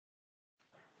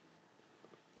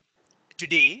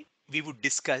Today, we would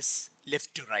discuss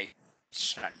left to right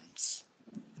shunts.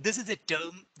 This is a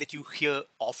term that you hear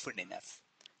often enough.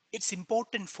 It's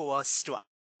important for us to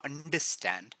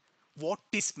understand what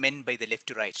is meant by the left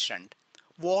to right shunt,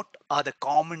 what are the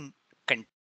common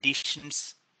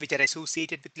conditions which are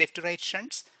associated with left to right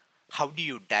shunts, how do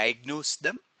you diagnose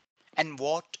them, and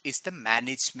what is the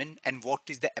management and what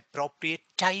is the appropriate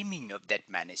timing of that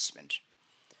management.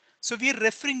 So we are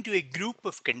referring to a group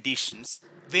of conditions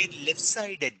where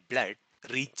left-sided blood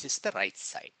reaches the right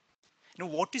side. Now,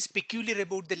 what is peculiar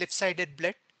about the left-sided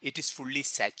blood? It is fully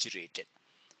saturated.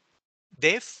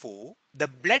 Therefore, the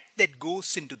blood that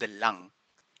goes into the lung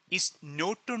is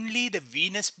not only the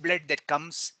venous blood that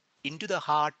comes into the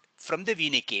heart from the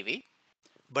vena cava,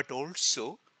 but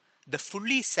also the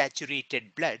fully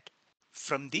saturated blood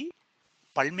from the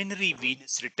pulmonary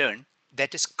venous return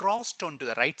that is crossed onto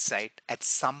the right side at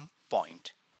some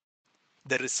point.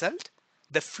 The result,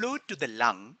 the flow to the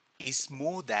lung is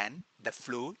more than the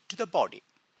flow to the body.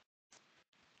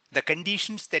 The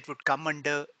conditions that would come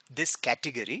under this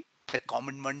category, the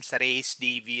common ones are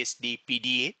ASD, VSD,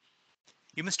 PDA.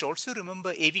 You must also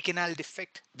remember AV canal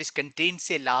defect, which contains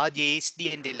a large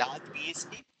ASD and a large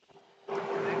VSD.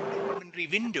 Pulmonary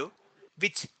window,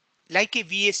 which, like a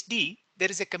VSD, there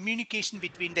is a communication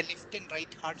between the left and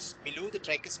right hearts below the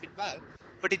tricuspid valve,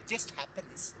 but it just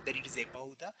happens that it is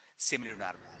above the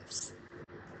semilunar valves.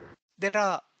 There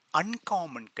are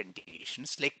uncommon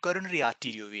conditions like coronary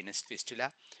arteriovenous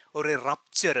fistula or a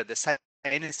rupture of the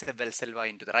sinus valsalva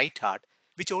into the right heart,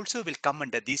 which also will come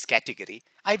under this category.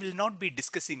 I will not be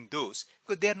discussing those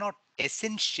because they are not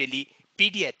essentially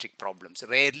pediatric problems.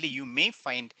 Rarely you may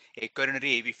find a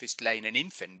coronary AV fistula in an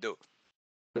infant though.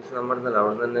 So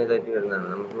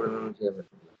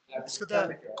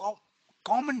the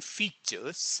common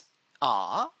features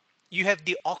are you have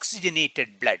the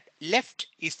oxygenated blood. Left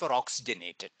is for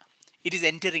oxygenated. It is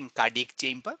entering cardiac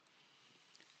chamber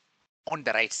on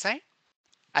the right side.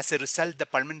 As a result, the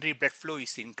pulmonary blood flow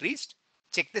is increased.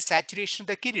 Check the saturation of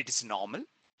the kidney, it is normal.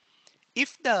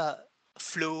 If the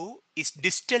flow is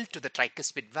distal to the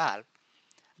tricuspid valve,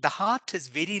 the heart has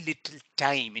very little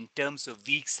time in terms of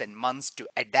weeks and months to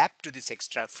adapt to this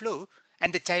extra flow,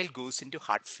 and the child goes into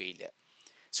heart failure.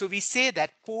 So we say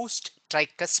that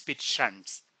post-tricuspid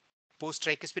shunts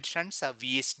are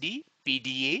VSD,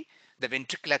 PDA, the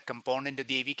ventricular component of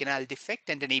the AV canal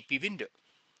defect, and an AP window.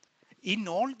 In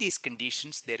all these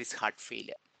conditions, there is heart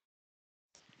failure.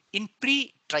 In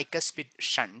pre-tricuspid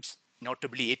shunts,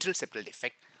 notably atrial septal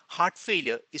defect, heart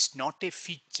failure is not a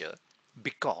feature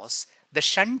because the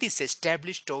shunt is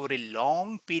established over a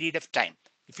long period of time.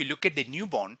 If you look at the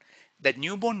newborn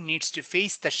needs to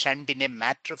face the shunt in a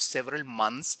matter of several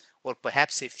months or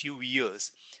perhaps a few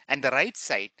years, and the right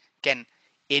side can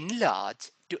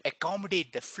enlarge to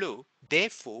accommodate the flow.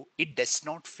 Therefore, it does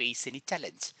not face any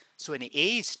challenge. So an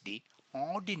ASD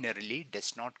ordinarily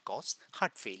does not cause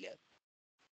heart failure.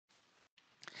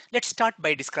 Let's start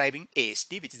by describing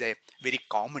ASD, which is a very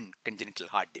common congenital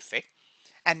heart defect.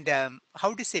 And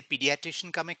how does a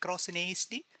pediatrician come across an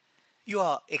ASD? You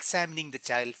are examining the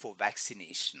child for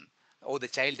vaccination, or the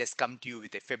child has come to you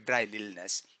with a febrile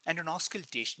illness, and on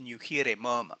auscultation you hear a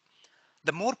murmur.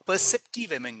 The more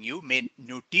perceptive among you may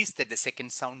notice that the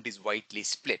second sound is widely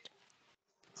split.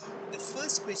 The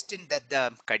first question that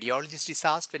the cardiologist is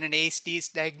asked when an ASD is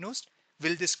diagnosed,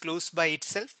 will this close by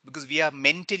itself? Because we are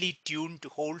mentally tuned to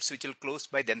holes which will close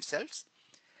by themselves.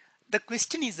 The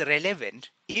question is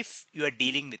relevant if you are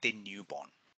dealing with a newborn.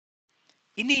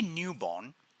 In a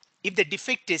newborn, if the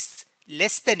defect is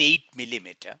less than 8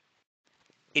 millimeter,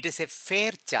 it is a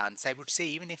fair chance, I would say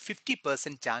even a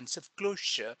 50% chance of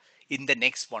closure in the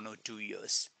next 1 or 2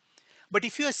 years. But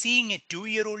if you are seeing a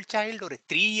 2-year-old child or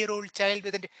a 3-year-old child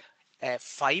with a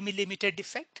 5 millimeter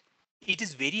defect, it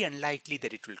is very unlikely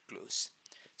that it will close.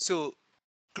 So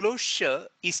closure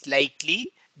is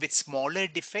likely with smaller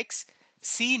defects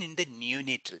seen in the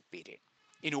neonatal period.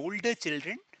 In older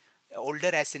children, older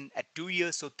as in at 2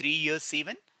 years or 3 years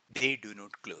even, they do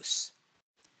not close.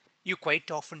 You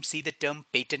quite often see the term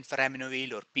patent foramen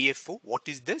ovale or PFO. What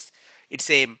is this?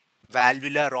 It's a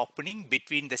valvular opening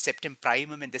between the septum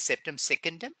primum and the septum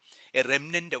secundum, a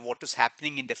remnant of what is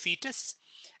happening in the fetus.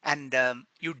 And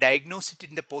you diagnose it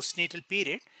in the postnatal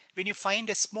period when you find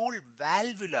a small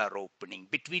valvular opening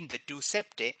between the two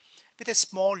septae with a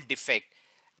small defect.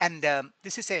 And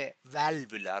this is a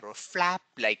valvular or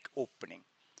flap-like opening.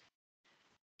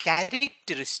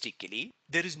 Characteristically,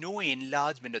 there is no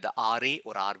enlargement of the RA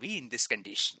or RV in this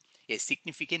condition. A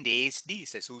significant ASD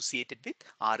is associated with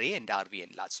RA and RV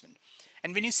enlargement.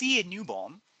 And when you see a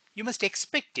newborn, you must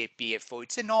expect a PFO.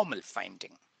 It's a normal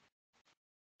finding.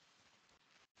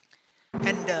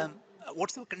 And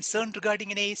what's the concern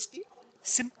regarding an ASD?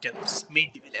 Symptoms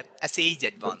may develop as age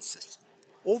advances.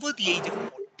 Over the age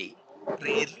of 40,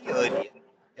 rarely earlier,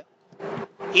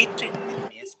 atrial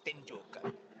arrhythmias tend to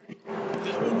occur.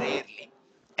 Very rarely,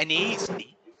 an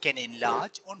ASD can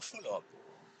enlarge on follow-up.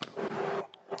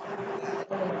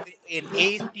 In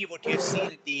ASD, what you have seen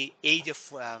at the age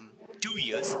of 2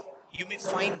 years, you may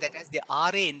find that as the RA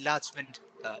enlargement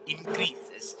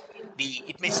increases,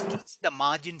 it may stretch the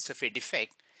margins of a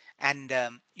defect, and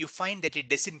you find that it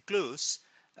doesn't close.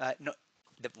 No,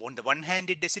 on the one hand,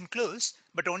 it doesn't close,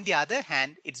 but on the other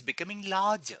hand, it's becoming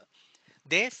larger.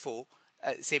 Therefore,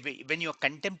 say when you're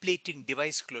contemplating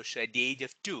device closure at the age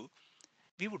of 2,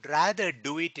 we would rather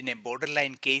do it in a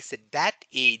borderline case at that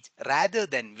age rather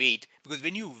than wait, because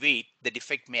when you wait, the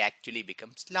defect may actually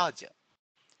become larger.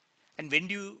 And when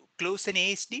do you close an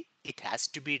ASD? It has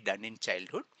to be done in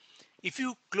childhood. If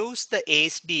you close the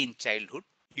ASD in childhood,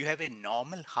 you have a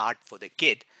normal heart for the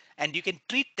kid, and you can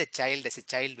treat the child as a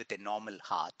child with a normal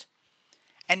heart.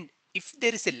 And if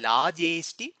there is a large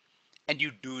ASD and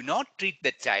you do not treat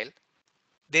the child,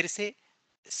 there is a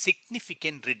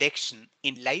significant reduction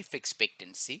in life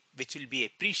expectancy, which will be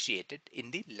appreciated in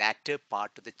the latter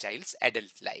part of the child's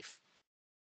adult life.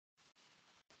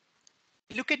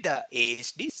 Look at the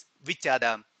ASDs, which are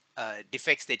the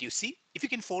defects that you see. If you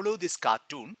can follow this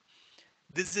cartoon,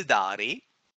 this is the RA,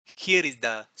 here is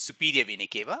the superior vena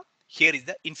cava, here is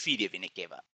the inferior vena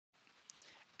cava.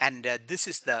 And this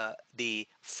is the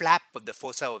flap of the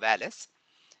fossa ovalis.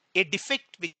 A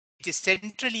defect which is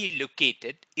centrally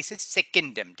located is a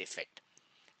secondum defect.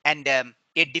 And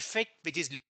a defect which is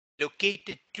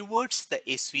located towards the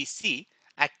SVC,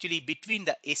 actually between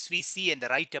the SVC and the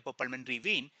right upper pulmonary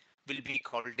vein, will be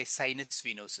called a sinus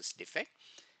venosus defect.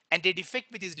 And a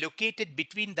defect which is located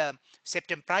between the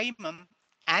septum primum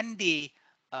and the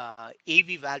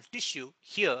AV valve tissue,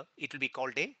 here it will be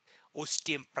called a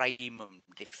ostium primum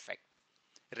defect.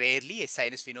 Rarely, a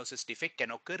sinus venosus defect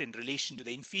can occur in relation to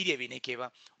the inferior vena cava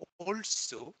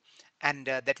also, and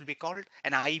that will be called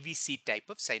an IVC type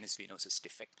of sinus venosus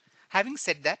defect. Having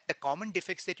said that, the common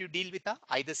defects that you deal with are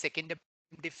either secondum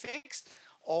defects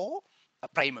or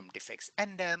primum defects,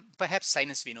 and perhaps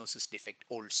sinus venosus defect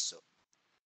also.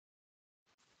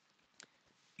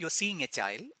 You're seeing a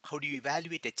child. How do you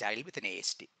evaluate a child with an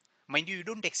ASD? Mind you, you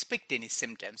don't expect any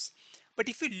symptoms. But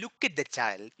if you look at the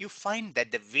child, you find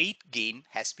that the weight gain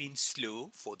has been slow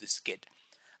for this kid.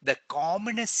 The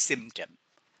commonest symptom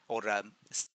or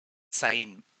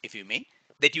sign, if you may,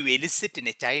 that you elicit in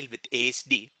a child with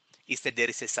ASD is that there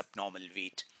is a subnormal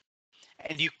weight.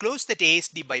 And you close that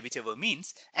ASD by whichever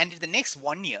means, and in the next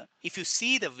 1 year, if you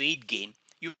see the weight gain,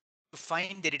 you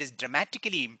find that it is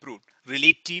dramatically improved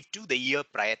relative to the year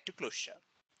prior to closure.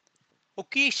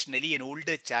 Occasionally, an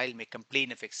older child may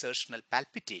complain of exertional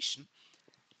palpitation,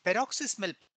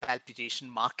 paroxysmal palpitation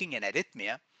marking an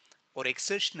arrhythmia, or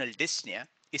exertional dyspnea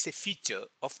is a feature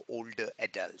of older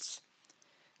adults.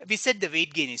 We said the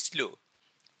weight gain is slow,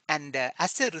 and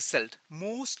as a result,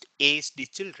 most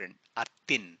ASD children are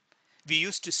thin. We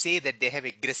used to say that they have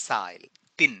a gracile,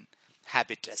 thin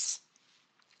habitus.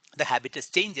 The habitus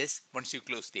changes once you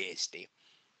close the ASD.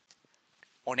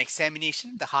 On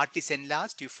examination, the heart is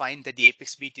enlarged. You find that the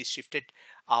apex beat is shifted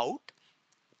out.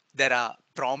 There are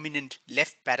prominent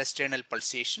left parasternal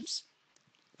pulsations.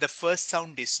 The first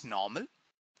sound is normal.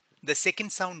 The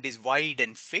second sound is wide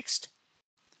and fixed.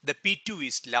 The P2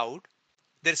 is loud.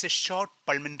 There is a short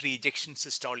pulmonary ejection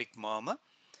systolic murmur,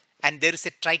 and there is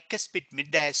a tricuspid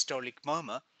mid-diastolic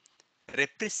murmur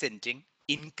representing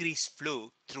increased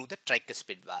flow through the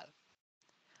tricuspid valve.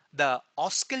 The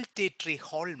auscultatory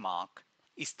hallmark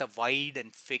is the wide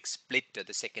and fixed split of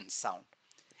the second sound.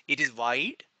 It is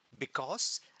wide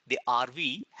because the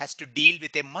RV has to deal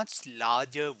with a much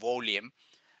larger volume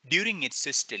during its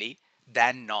systole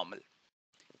than normal.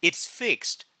 It's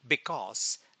fixed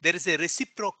because there is a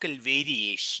reciprocal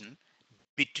variation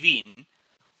between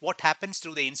what happens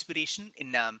through the inspiration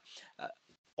uh,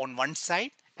 on one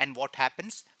side and what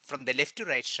happens from the left to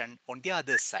right shunt on the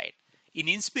other side. In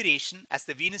inspiration, as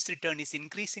the venous return is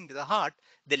increasing to the heart,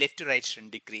 the left to right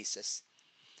shunt decreases.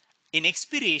 In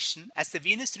expiration, as the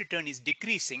venous return is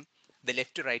decreasing, the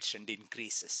left to right shunt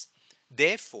increases.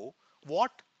 Therefore,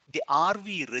 what the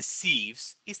RV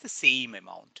receives is the same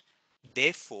amount.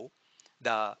 Therefore,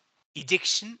 the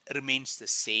ejection remains the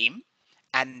same,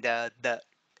 and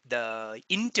the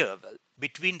interval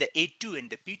between the A2 and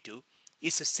the P2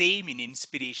 is the same in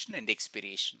inspiration and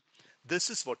expiration.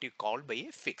 This is what you call by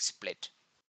a fixed split.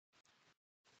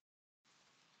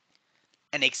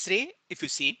 An X-ray, if you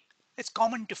see, It's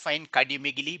common to find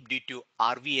cardiomegaly due to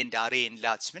RV and RA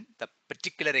enlargement. The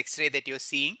particular X-ray that you're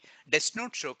seeing does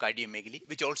not show cardiomegaly,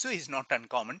 which also is not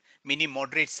uncommon. Many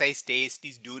moderate-sized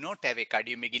ASDs do not have a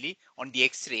cardiomegaly on the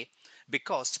X-ray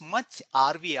because much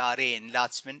RV RA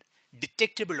enlargement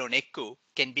detectable on echo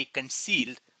can be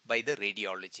concealed by the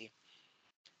radiology.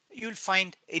 You'll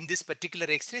find in this particular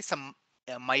X-ray some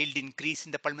mild increase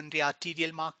in the pulmonary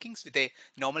arterial markings with a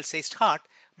normal sized heart,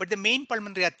 but the main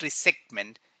pulmonary artery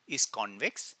segment is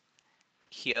convex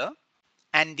here,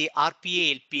 and the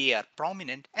RPA, LPA are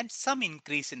prominent, and some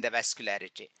increase in the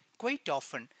vascularity. Quite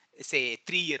often, say a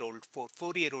 3-year-old,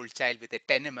 4-year-old child with a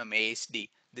 10 ASD,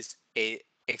 this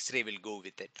X-ray will go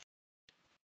with it.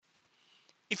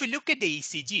 If you look at the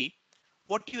ECG,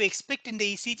 what you expect in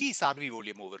the ECG is RV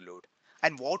volume overload.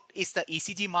 And what is the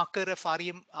ECG marker of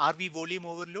RV volume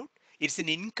overload? It's an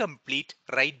incomplete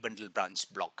right bundle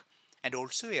branch block and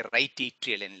also a right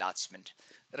atrial enlargement.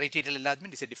 Right atrial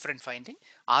enlargement is a different finding.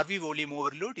 RV volume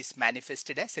overload is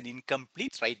manifested as an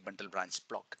incomplete right bundle branch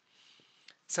block.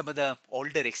 Some of the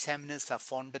older examiners have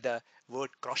found the word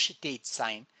crochettate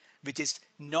sign, which is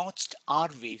notched R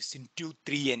waves in 2,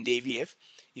 3, and AVF.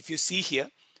 If you see here,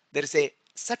 there is a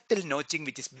subtle notching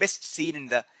which is best seen in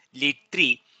the lead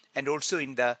 3 and also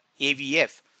in the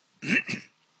AVF.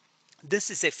 This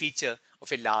is a feature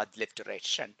of a large left to right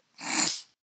shunt.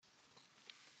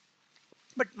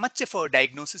 But much of our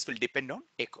diagnosis will depend on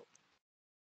echo.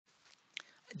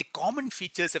 The common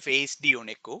features of ASD on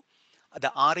echo,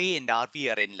 the RA and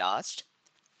RV are enlarged.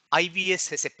 IVS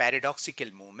has a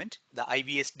paradoxical movement. The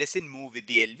IVS doesn't move with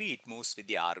the LV, it moves with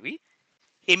the RV.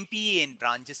 MPA and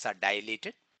branches are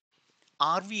dilated.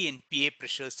 RV and PA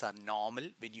pressures are normal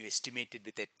when you estimate it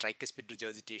with a tricuspid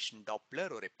regurgitation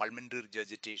Doppler or a pulmonary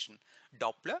regurgitation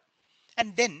Doppler.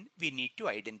 And then we need to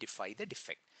identify the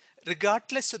defect.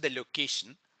 Regardless of the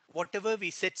location, whatever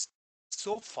we said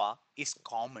so far is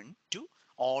common to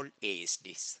all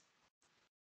ASDs.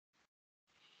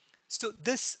 So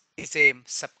this is a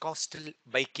subcostal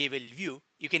bicaval view.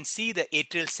 You can see the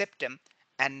atrial septum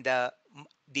and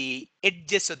the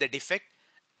edges of the defect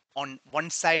on one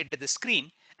side of the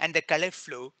screen and the color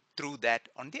flow through that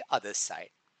on the other side.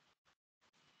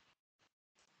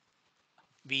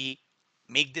 We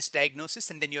make this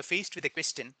diagnosis and then you're faced with a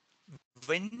question,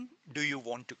 when do you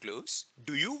want to close?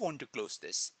 Do you want to close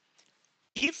this?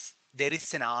 If there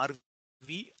is an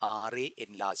RV-RA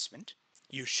enlargement,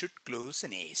 you should close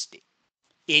an ASD.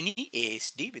 Any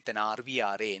ASD with an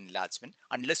RV-RA enlargement,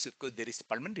 unless of course there is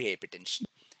pulmonary hypertension,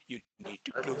 you need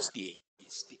to close the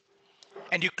ASD.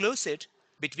 And you close it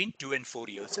between 2 and 4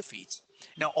 years of age.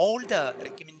 Now, all the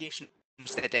recommendations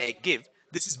that I give,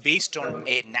 this is based on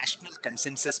a national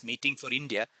consensus meeting for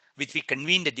India, which we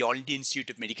convened at the All India Institute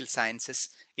of Medical Sciences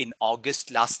in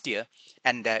August last year,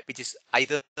 and which is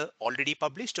either already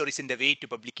published or is in the way to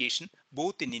publication,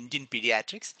 both in Indian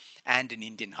Pediatrics and in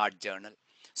Indian Heart Journal.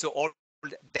 So all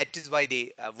that is why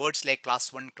the words like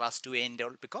class 1, class 2, and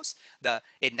all, because a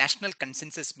national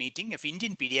consensus meeting of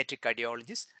Indian pediatric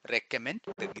cardiologists recommend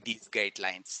these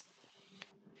guidelines.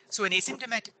 So an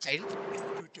asymptomatic child is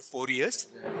 2 to 4 years.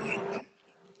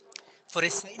 For a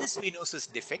sinus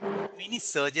venosus defect, many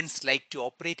surgeons like to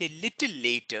operate a little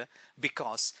later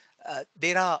because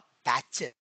there are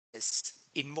patches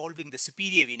involving the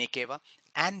superior vena cava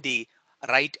and the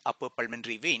right upper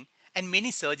pulmonary vein. And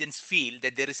many surgeons feel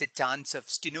that there is a chance of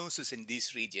stenosis in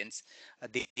these regions.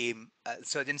 The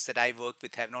surgeons that I work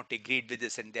with have not agreed with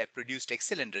this and they have produced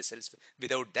excellent results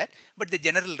without that. But the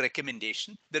general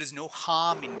recommendation, there is no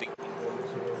harm in waiting for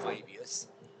 4 to 5 years.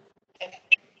 And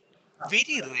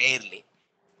very rarely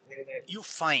you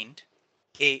find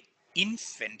a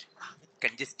infant with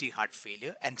congestive heart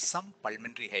failure and some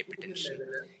pulmonary hypertension.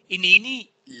 In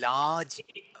any large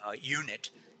unit,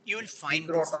 you will find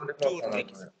this 2 or 3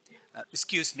 cases.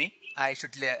 Excuse me, I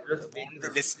should warn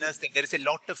the listeners that there is a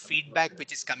lot of feedback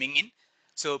which is coming in.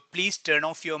 So please turn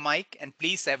off your mic and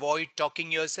please avoid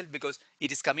talking yourself because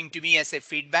it is coming to me as a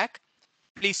feedback.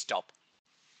 Please stop.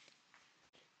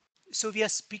 So we are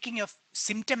speaking of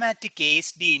symptomatic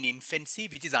ASD in infancy,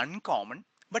 which is uncommon,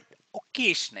 but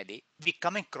occasionally we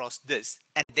come across this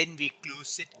and then we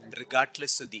close it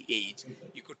regardless of the age.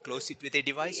 You could close it with a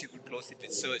device, you could close it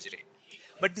with surgery.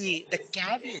 But the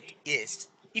caveat is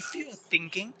if you are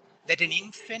thinking that an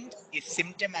infant is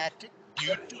symptomatic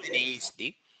due to an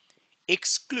ASD,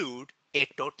 exclude a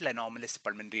total anomalous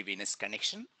pulmonary venous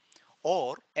connection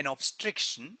or an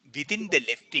obstruction within the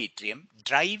left atrium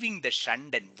driving the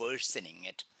shunt and worsening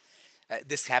it.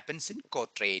 This happens in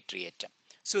atriatum.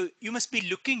 So you must be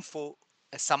looking for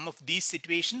some of these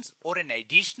situations or an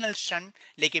additional shunt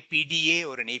like a PDA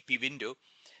or an AP window.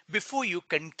 before you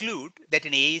conclude that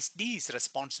an ASD is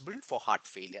responsible for heart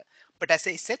failure. But as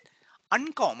I said,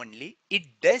 uncommonly, it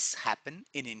does happen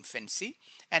in infancy.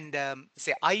 And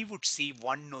say, I would see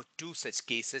one or two such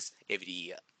cases every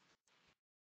year.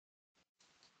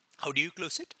 How do you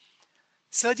close it?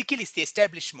 Surgical is the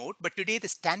established mode, but today the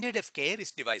standard of care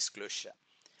is device closure.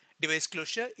 Device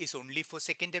closure is only for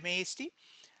second MASD.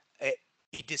 Uh,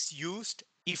 it is used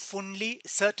if only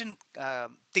certain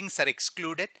things are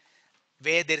excluded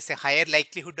where there is a higher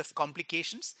likelihood of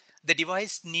complications. The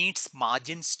device needs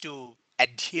margins to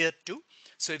adhere to.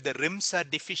 So if the rims are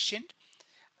deficient,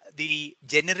 we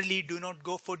generally do not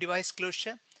go for device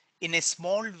closure. In a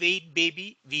small weight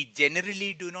baby, we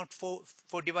generally do not for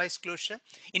device closure.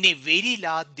 In a very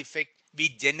large defect, we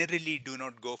generally do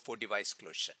not go for device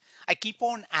closure. I keep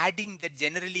on adding that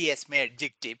generally as my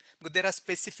adjective, but there are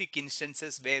specific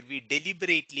instances where we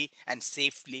deliberately and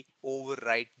safely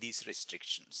override these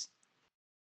restrictions.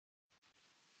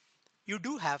 You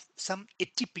do have some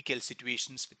atypical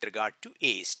situations with regard to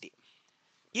ASD.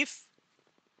 If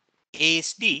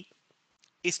ASD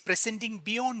is presenting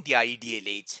beyond the ideal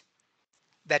age,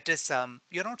 that is,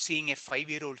 you're not seeing a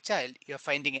 5-year-old child, you're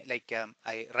finding it like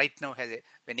I right now have a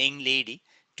young lady,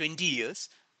 20 years,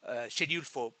 scheduled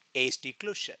for ASD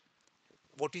closure.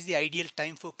 What is the ideal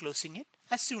time for closing it?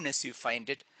 As soon as you find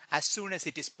it, as soon as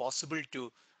it is possible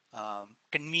to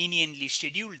conveniently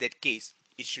schedule that case,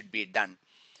 it should be done.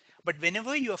 But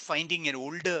whenever you are finding an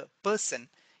older person,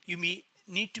 you may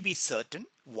need to be certain,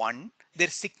 one,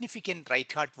 there's significant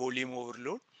right heart volume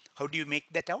overload. How do you make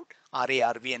that out?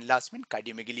 RA-RV enlargement,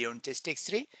 cardiomegaly on chest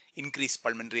X-ray, increased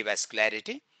pulmonary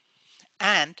vascularity.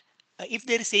 And if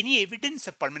there is any evidence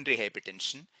of pulmonary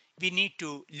hypertension, we need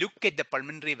to look at the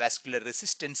pulmonary vascular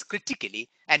resistance critically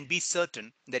and be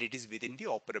certain that it is within the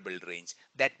operable range.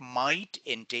 That might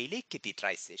entail a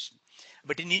catheterization.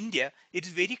 But in India, it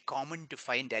is very common to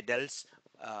find adults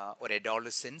or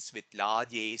adolescents with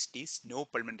large ASDs, no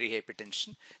pulmonary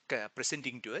hypertension,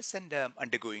 presenting to us and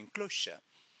undergoing closure.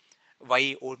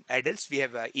 Why adults? We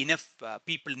have enough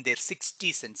people in their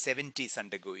 60s and 70s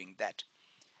undergoing that.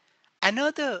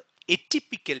 Another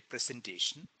atypical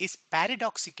presentation is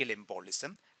paradoxical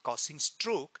embolism causing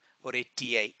stroke or a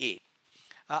TIA.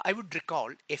 I would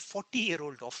recall a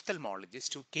 40-year-old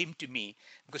ophthalmologist who came to me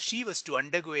because she was to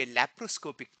undergo a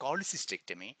laparoscopic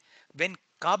cholecystectomy. When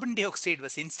carbon dioxide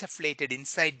was insufflated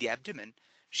inside the abdomen,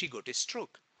 she got a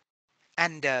stroke.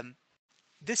 And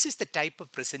this is the type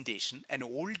of presentation an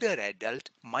older adult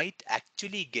might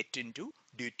actually get into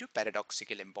due to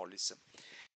paradoxical embolism.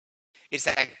 It's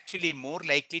actually more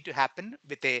likely to happen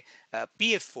with a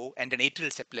PFO and an atrial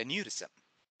septal aneurysm.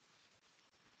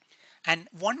 And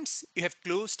once you have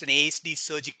closed an ASD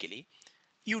surgically,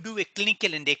 you do a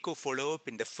clinical and echo follow-up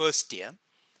in the first year.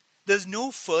 There's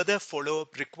no further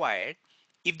follow-up required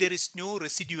if there is no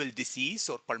residual disease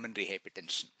or pulmonary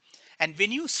hypertension. And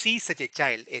when you see such a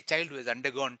child who has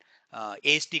undergone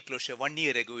ASD closure 1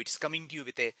 year ago, it's coming to you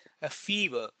with a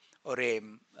fever or a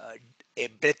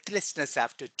breathlessness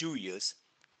after 2 years,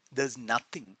 there's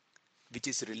nothing which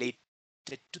is related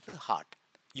to the heart.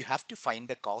 You have to find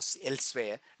the cause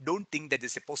elsewhere. Don't think that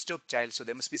there's a post-op child, so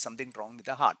there must be something wrong with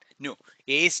the heart. No,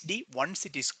 ASD, once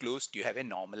it is closed, you have a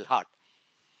normal heart.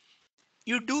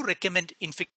 You do recommend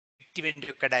infective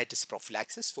endocarditis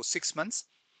prophylaxis for 6 months,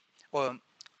 or,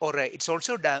 or it's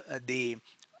also the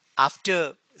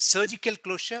after surgical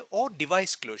closure or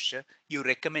device closure, you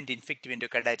recommend infective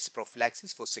endocarditis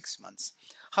prophylaxis for 6 months.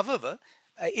 However,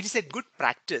 it is a good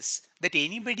practice that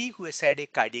anybody who has had a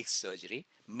cardiac surgery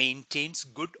maintains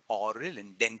good oral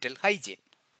and dental hygiene.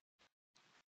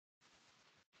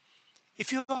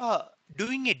 If you are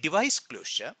doing a device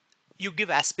closure, you give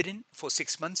aspirin for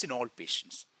 6 months in all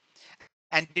patients.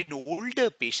 And in older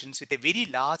patients with a very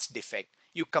large defect,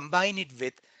 you combine it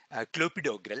with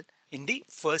clopidogrel in the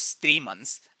first 3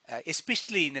 months,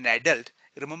 especially in an adult.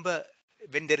 Remember,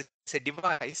 when there is a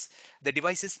device, the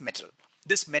device is metal.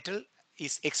 This metal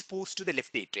is exposed to the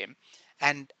left atrium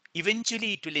and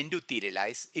eventually it will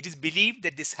endothelialize. It is believed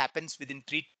that this happens within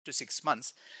 3 to 6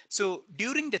 months. So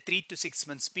during the 3 to 6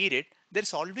 months period,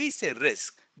 there's always a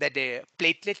risk that a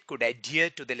platelet could adhere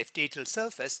to the left atrial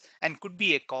surface and could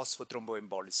be a cause for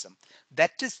thromboembolism.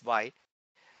 That is why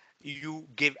you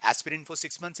give aspirin for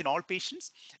 6 months in all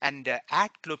patients and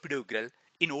add clopidogrel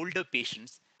in older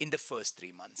patients in the first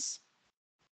 3 months.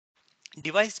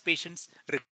 Device patients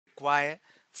require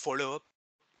follow-up,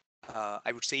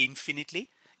 I would say infinitely.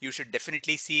 You should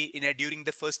definitely see during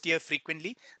the first year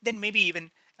frequently, then maybe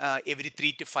even every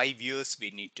 3 to 5 years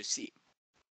we need to see.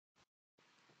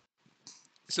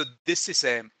 So this is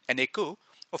an echo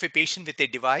of a patient with a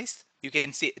device. You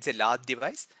can see it's a large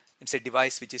device. It's a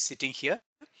device which is sitting here,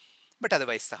 but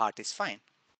otherwise the heart is fine.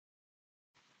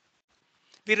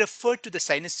 We refer to the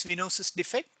sinus venosus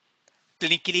defect.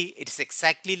 Clinically, it is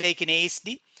exactly like an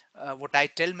ASD. What I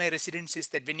tell my residents is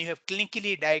that when you have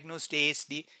clinically diagnosed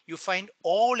ASD, you find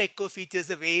all echo features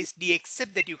of ASD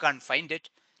except that you can't find it.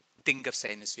 Think of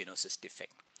sinus venosus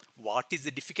defect. What is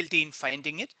the difficulty in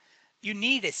finding it? You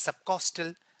need a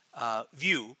subcostal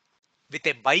view with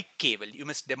a bike cable. You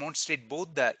must demonstrate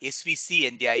both the SVC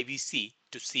and the IVC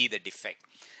to see the defect.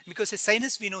 Because a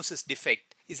sinus venosus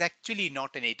defect is actually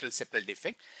not an atrial septal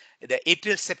defect. The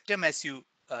atrial septum, as you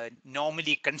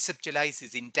normally conceptualize,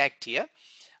 is intact here.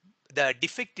 The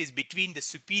defect is between the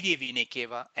superior vena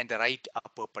cava and the right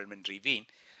upper pulmonary vein.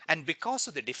 And because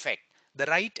of the defect, the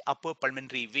right upper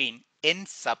pulmonary vein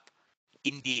ends up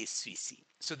in the SVC.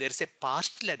 So there is a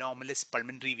partial anomalous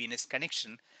pulmonary venous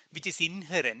connection which is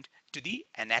inherent to the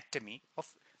anatomy of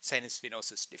sinus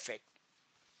venosus defect.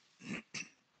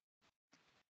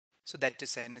 So that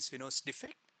is sinus venous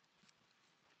defect.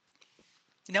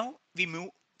 Now we move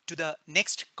to the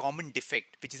next common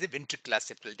defect, which is a ventricular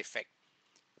septal defect.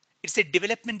 It's a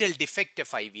developmental defect of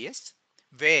IVS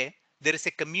where there is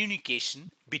a communication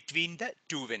between the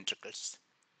two ventricles.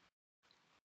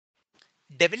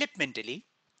 Developmentally,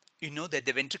 you know that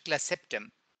the ventricular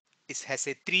septum has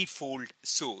a threefold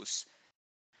source.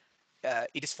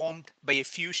 It is formed by a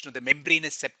fusion of the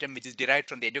membranous septum, which is derived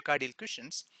from the endocardial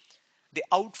cushions, the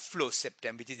outflow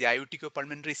septum, which is the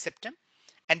aorticopulmonary septum,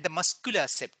 and the muscular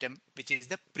septum, which is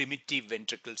the primitive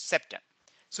ventricle septum.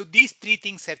 So these three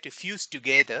things have to fuse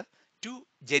together to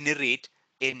generate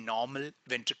a normal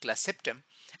ventricular septum,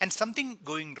 and something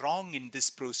going wrong in this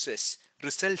process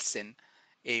results in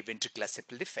a ventricular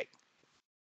septal defect.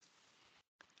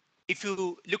 If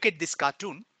you look at this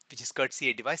cartoon, which is courtesy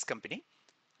a device company,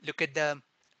 look at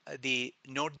the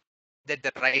note that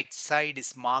the right side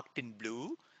is marked in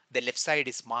blue, the left side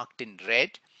is marked in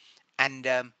red, and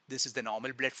this is the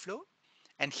normal blood flow.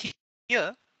 And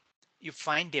here you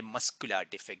find a muscular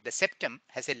defect. The septum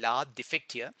has a large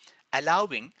defect here,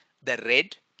 allowing the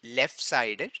red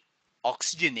left-sided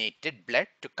oxygenated blood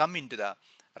to come into the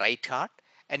right heart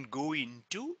and go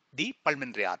into the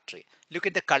pulmonary artery. Look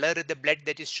at the color of the blood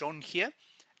that is shown here.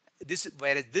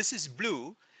 Whereas this is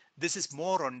blue, this is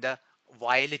more on the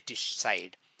violetish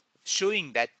side,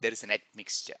 showing that there is an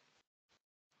admixture.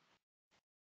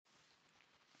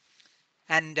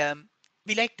 And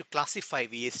we like to classify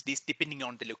VSDs depending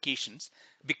on the locations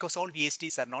because all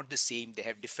VSDs are not the same. They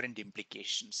have different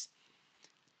implications.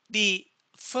 The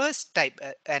first type,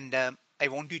 and I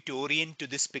want you to orient to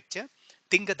this picture.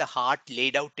 Think of the heart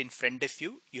laid out in front of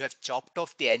you. You have chopped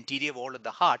off the anterior wall of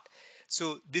the heart.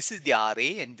 So this is the RA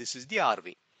and this is the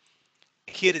RV.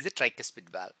 Here is the tricuspid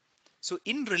valve. So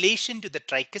in relation to the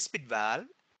tricuspid valve,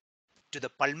 to the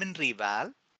pulmonary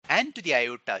valve, and to the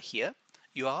aorta here,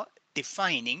 you are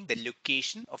defining the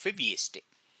location of a VSD.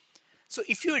 So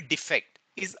if your defect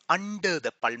is under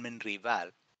the pulmonary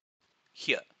valve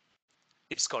here,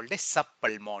 it's called a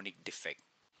subpulmonic defect.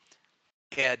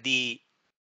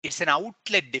 It's an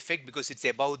outlet defect because it's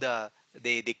above the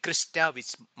crista,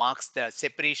 which marks the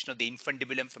separation of the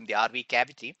infundibulum from the RV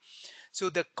cavity. So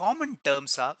the common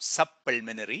terms are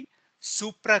subpulmonary,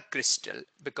 supracristal,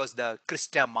 because the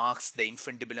crista marks the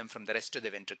infundibulum from the rest of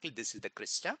the ventricle. This is the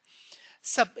crista.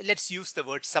 Let's use the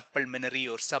word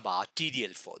subpulmonary or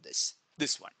subarterial for this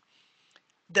one.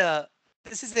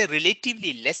 This is a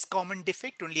relatively less common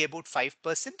defect, only about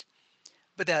 5%,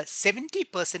 but the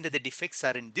 70% of the defects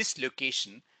are in this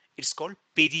location. It's called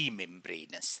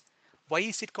perimembranous. Why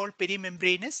is it called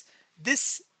perimembranous?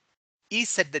 This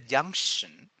is at the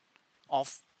junction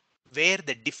of where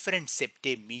the different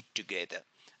septae meet together.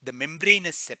 The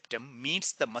membranous septum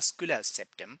meets the muscular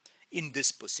septum in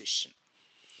this position.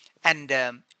 And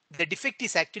the defect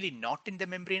is actually not in the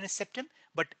membranous septum,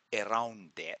 but around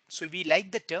there. So we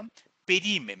like the term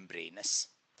perimembranous.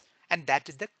 And that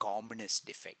is the commonest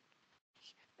defect.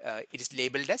 It is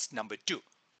labeled as number 2.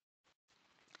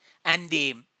 And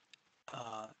the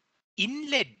uh,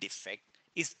 inlet defect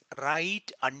is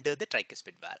right under the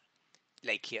tricuspid valve,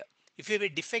 like here. If you have a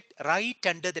defect right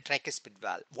under the tricuspid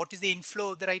valve, what is the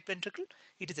inflow of the right ventricle?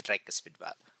 It is the tricuspid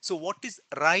valve. So what is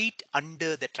right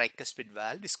under the tricuspid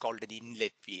valve is called an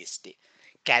inlet VSD.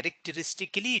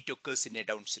 Characteristically, it occurs in a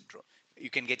Down syndrome. You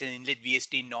can get an inlet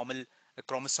VSD in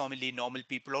chromosomally normal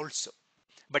people also.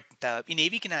 But in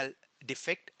AV canal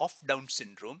defect of Down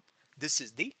syndrome, this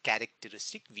is the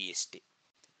characteristic VSD.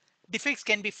 Defects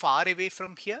can be far away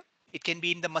from here. It can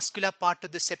be in the muscular part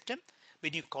of the septum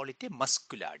when you call it a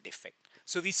muscular defect.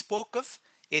 So we spoke of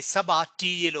a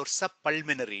subarterial or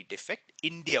subpulmonary defect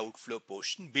in the outflow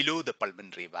portion below the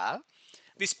pulmonary valve.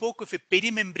 We spoke of a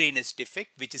perimembranous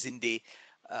defect, which is in the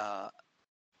uh,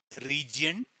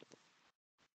 region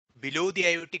below the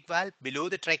aortic valve, below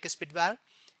the tricuspid valve,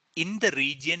 in the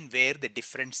region where the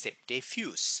different septae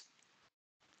fuse.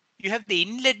 You have the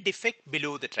inlet defect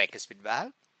below the tricuspid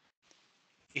valve.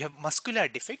 You have muscular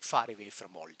defect far away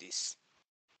from all this.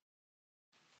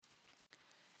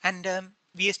 And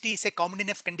VSD is a common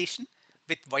enough condition.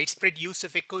 With widespread use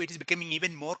of echo, it is becoming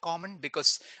even more common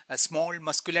because a small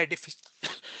muscular defect,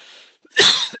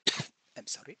 I'm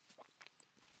sorry,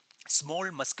 small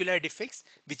muscular defects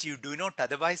which you do not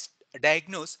otherwise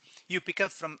diagnose, you pick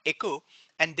up from echo,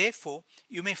 and therefore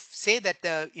you may say that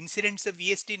the incidence of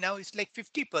VSD now is like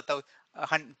 50 per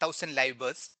thousand live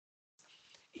births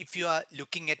if you are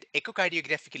looking at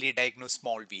echocardiographically diagnosed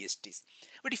small VSDs.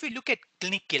 But if you look at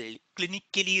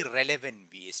clinically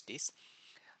relevant VSDs,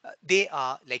 they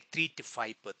are like 3 to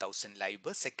 5 per thousand live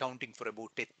births, accounting for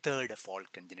about a third of all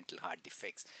congenital heart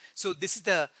defects. So this is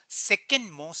the second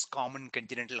most common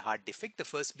congenital heart defect, the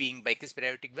first being bicuspid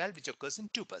aortic valve, which occurs in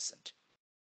 2%.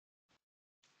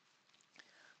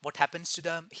 What happens to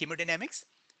the hemodynamics?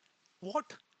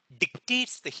 What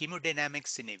dictates the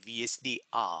hemodynamics in a VSD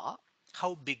are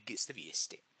how big is the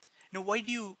VSD. Now, why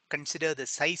do you consider the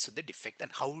size of the defect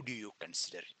and how do you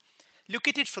consider it? Look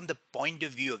at it from the point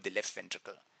of view of the left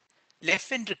ventricle. Left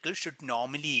ventricle should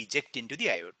normally eject into the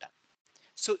aorta.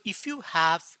 So if you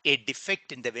have a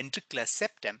defect in the ventricular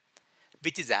septum,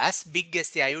 which is as big as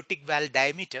the aortic valve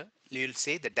diameter, you will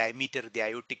say the diameter of the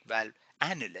aortic valve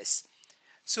annulus.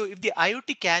 So if the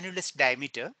aortic annulus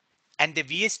diameter and the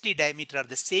VSD diameter are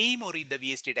the same, or if the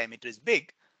VSD diameter is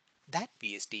big, that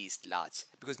VSD is large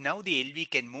because now the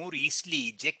LV can more easily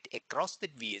eject across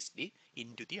that VSD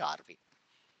into the RV.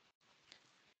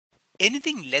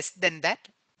 Anything less than that,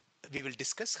 we will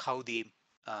discuss how the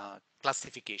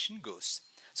classification goes.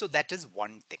 So that is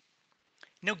one thing.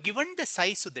 Now, given the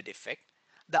size of the defect,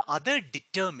 the other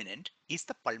determinant is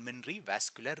the pulmonary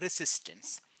vascular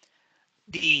resistance.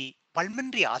 The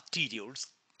pulmonary arterioles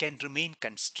can remain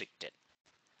constricted.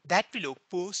 That will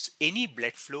oppose any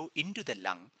blood flow into the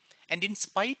lung, and in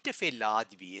spite of a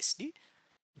large VSD,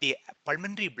 the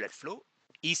pulmonary blood flow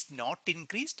is not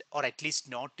increased, or at least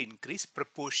not increased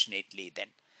proportionately then.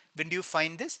 When do you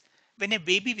find this? When a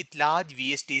baby with large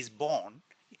VSD is born,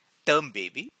 term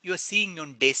baby, you are seeing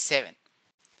on day 7.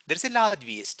 There is a large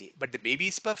VSD, but the baby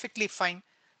is perfectly fine.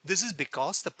 This is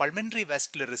because the pulmonary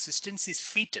vascular resistance is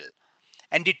fetal,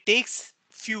 and it takes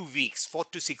few weeks, 4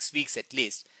 to 6 weeks at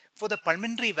least, for the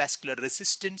pulmonary vascular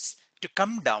resistance to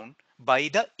come down by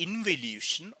the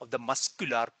involution of the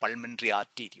muscular pulmonary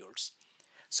arterioles.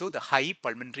 So the high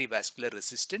pulmonary vascular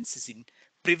resistance is in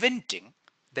preventing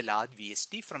the large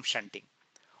VSD from shunting.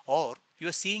 Or you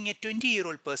are seeing a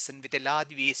 20-year-old person with a large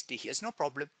VSD, he has no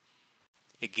problem.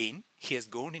 Again, he has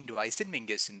gone into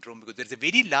Eisenmenger syndrome because there is a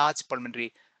very large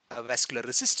pulmonary vascular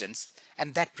resistance,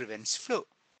 and that prevents flow.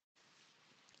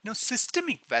 Now,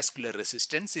 systemic vascular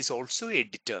resistance is also a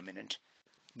determinant.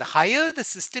 The higher the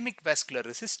systemic vascular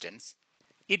resistance,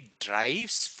 it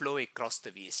drives flow across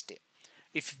the VSD.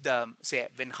 If the, say,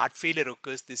 when heart failure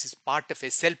occurs, this is part of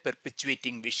a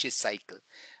self-perpetuating vicious cycle.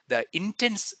 The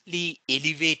intensely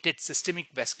elevated systemic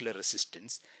vascular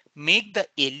resistance make the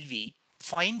LV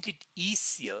find it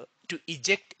easier to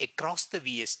eject across the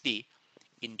VSD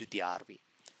into the RV.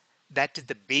 That is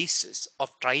the basis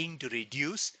of trying to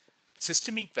reduce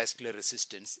systemic vascular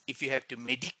resistance if you have to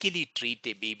medically treat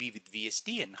a baby with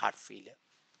VSD and heart failure.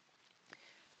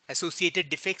 Associated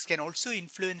defects can also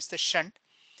influence the shunt.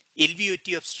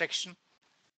 LVOT obstruction,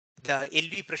 the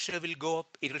LV pressure will go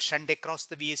up, it will shunt across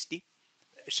the VSD,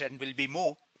 shunt will be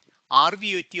more.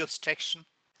 RVOT obstruction,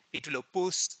 it will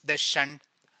oppose the shunt.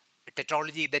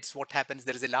 Tetralogy, that's what happens.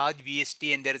 There is a large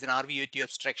VSD and there is an RVOT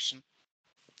obstruction.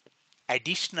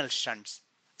 Additional shunts.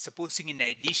 Supposing in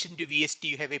addition to VSD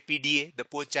you have a PDA, the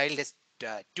poor child has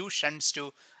two shunts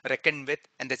to reckon with,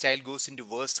 and the child goes into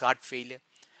worse heart failure.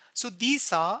 So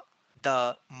these are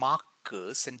the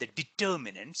markers and the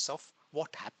determinants of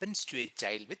what happens to a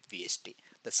child with VSD.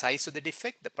 The size of the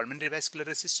defect, the pulmonary vascular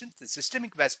resistance, the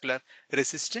systemic vascular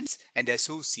resistance, and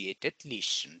associated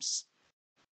lesions.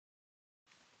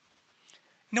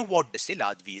 Now, what does a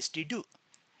large VSD do?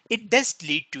 It does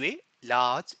lead to a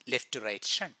large left to right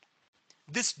shunt.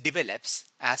 This develops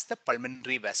as the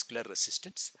pulmonary vascular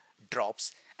resistance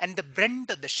drops and the brunt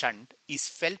of the shunt is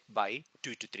felt by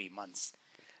 2 to 3 months.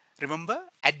 Remember,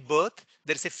 at birth,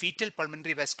 there is a fetal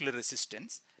pulmonary vascular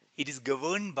resistance. It is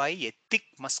governed by a thick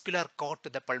muscular cord to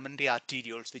the pulmonary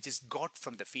arterioles, which is got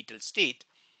from the fetal state.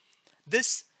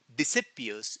 This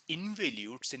disappears,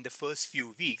 involutes in the first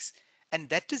few weeks, and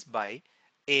that is by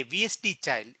a VSD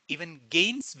child even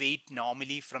gains weight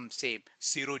normally from say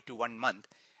 0 to 1 month,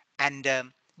 and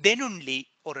then only,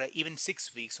 or even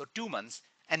 6 weeks or 2 months,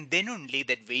 and then only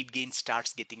that weight gain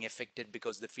starts getting affected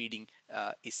because the feeding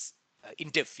is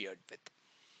interfered with.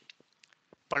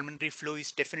 Pulmonary flow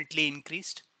is definitely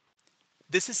increased.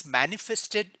 This is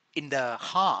manifested in the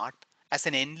heart as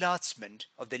an enlargement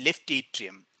of the left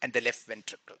atrium and the left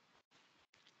ventricle.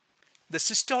 The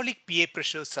systolic PA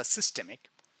pressures are systemic.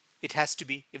 It has to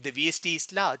be, if the VSD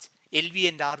is large, LV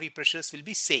and RV pressures will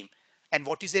be same. And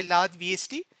what is a large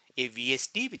VSD? A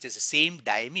VSD which is the same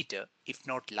diameter, if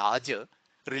not larger,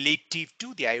 relative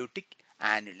to the aortic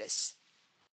annulus.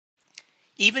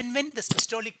 Even when the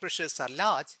systolic pressures are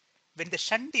large, when the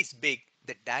shunt is big,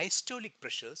 the diastolic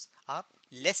pressures are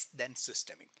less than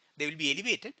systemic. They will be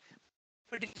elevated,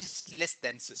 but it is less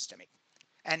than systemic.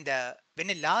 And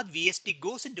when a large VSD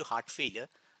goes into heart failure,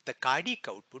 the cardiac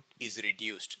output is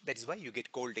reduced. That is why you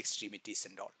get cold extremities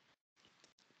and all.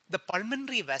 The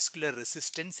pulmonary vascular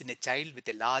resistance in a child with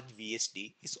a large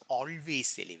VSD is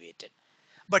always elevated.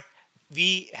 But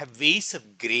we have ways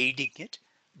of grading it.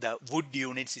 The Wood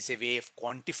units is a way of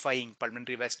quantifying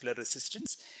pulmonary vascular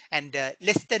resistance, and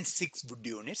less than 6 Wood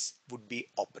units would be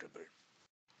operable.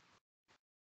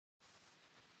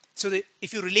 So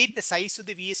if you relate the size of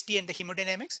the VSD and the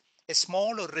hemodynamics, a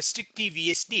small or restrictive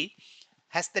VSD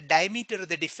has the diameter of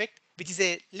the defect, which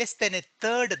is less than a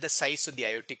third of the size of the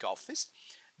aortic office,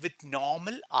 with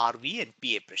normal RV and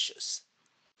PA pressures.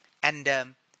 And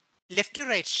left to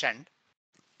right shunt,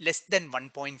 less than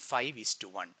 1.5 is to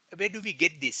 1. Where do we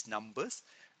get these numbers?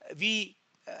 We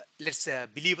let's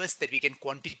believe us that we can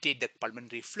quantitate the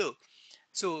pulmonary flow.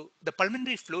 So the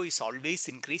pulmonary flow is always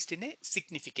increased in a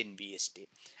significant VSD.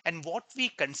 And what we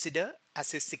consider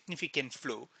as a significant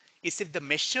flow is if the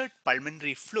measured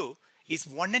pulmonary flow is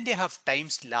 1.5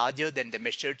 times larger than the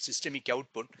measured systemic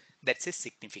output, that's a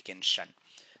significant shunt.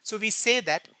 So we say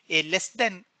that a less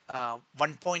than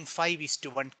 1.5 is to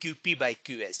 1 QP by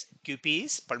QS. QP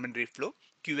is pulmonary flow,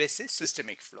 QS is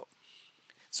systemic flow.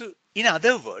 So in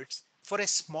other words, for a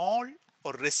small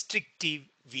or restrictive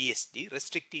VSD,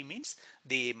 restrictive means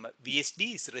the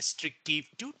VSD is restrictive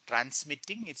to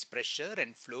transmitting its pressure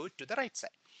and flow to the right side.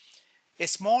 A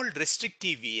small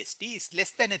restrictive VSD is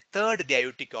less than a third the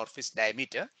aortic orifice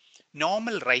diameter,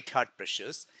 normal right heart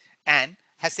pressures, and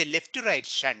has a left to right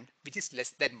shunt which is less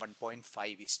than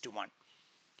 1.5 is to 1.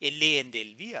 LA and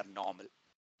LV are normal.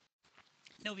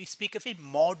 Now we speak of a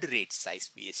moderate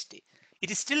size VSD. It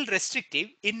is still restrictive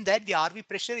in that the RV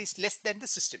pressure is less than the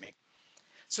systemic.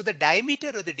 So the diameter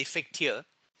of the defect here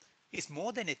is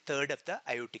more than a third of the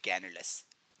aortic annulus,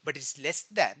 but it's less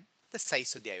than the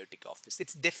size of the aortic orifice.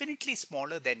 It's definitely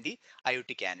smaller than the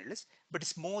aortic annulus, but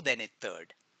it's more than a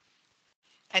third.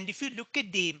 And if you look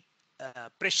at the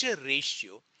pressure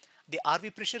ratio, the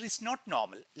RV pressure is not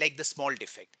normal like the small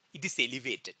defect. It is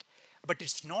elevated, but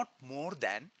it's not more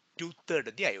than 2/3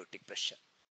 of the aortic pressure.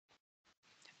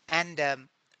 And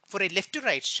for a left to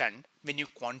right shunt, when you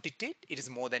quantitate, it is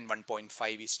more than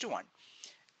 1.5 is to 1.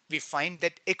 We find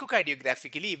that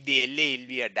echocardiographically, if the LA,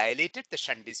 LV are dilated, the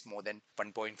shunt is more than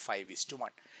 1.5 is to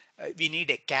 1. We need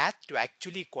a cath to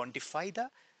actually quantify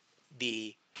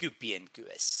the QP and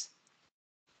QS.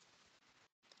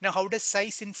 Now, how does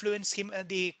size influence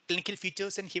the clinical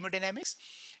features and hemodynamics?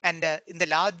 And in the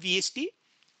large VSD,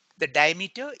 the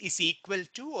diameter is equal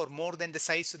to or more than the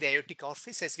size of the aortic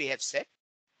orifice, as we have said.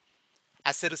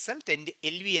 As a result, and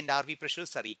LV and RV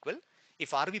pressures are equal.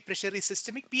 If RV pressure is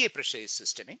systemic, PA pressure is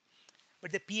systemic,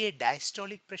 but the PA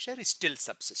diastolic pressure is still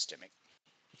subsystemic.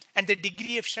 And the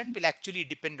degree of shunt will actually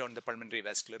depend on the pulmonary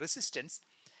vascular resistance.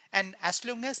 And as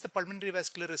long as the pulmonary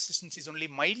vascular resistance is only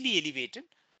mildly elevated,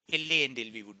 LA and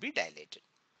LV would be dilated.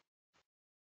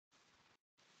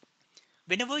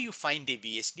 Whenever you find a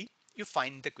VSD, you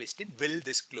find the question, will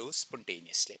this close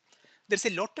spontaneously? There's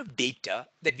a lot of data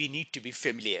that we need to be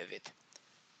familiar with.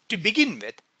 To begin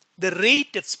with, the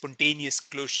rate of spontaneous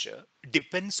closure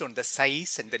depends on the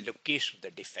size and the location of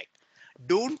the defect.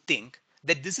 Don't think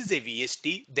that this is a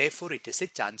VSD, therefore it has a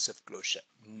chance of closure.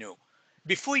 No.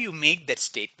 Before you make that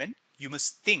statement, you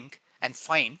must think and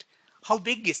find how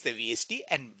big is the VSD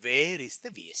and where is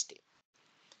the VSD.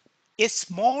 A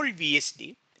small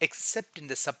VSD, except in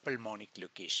the subpulmonic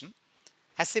location,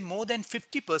 has a more than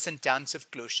 50% chance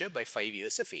of closure by 5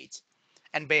 years of age.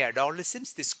 And by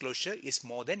adolescence, this closure is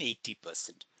more than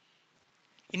 80%.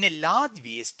 In a large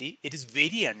VSD, it is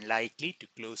very unlikely to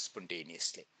close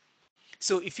spontaneously.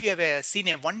 So if you have seen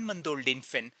a 1-month-old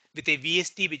infant with a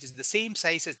VSD which is the same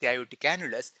size as the aortic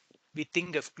annulus, we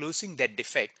think of closing that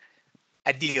defect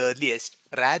at the earliest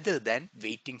rather than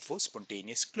waiting for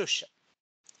spontaneous closure.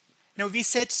 Now we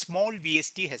said small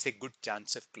VSD has a good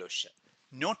chance of closure.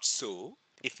 Not so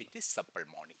if it is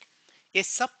subpulmonic. A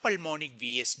subpulmonic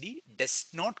VSD does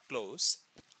not close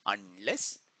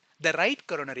unless the right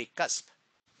coronary cusp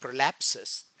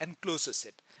prolapses and closes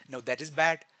it. Now that is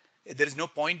bad. There is no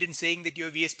point in saying that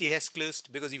your VSD has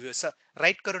closed, because if your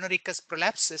right coronary cusp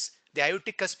prolapses, the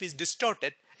aortic cusp is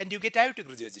distorted and you get aortic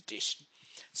regurgitation.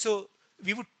 So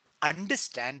we would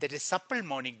understand that a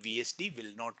subpulmonic VSD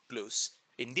will not close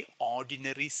in the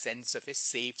ordinary sense of a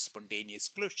safe spontaneous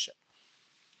closure.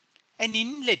 An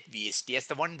inlet VSD, as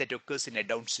the one that occurs in a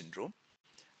Down syndrome,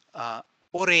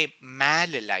 or a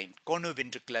malaligned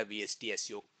conoventricular VSD, as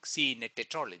you see in a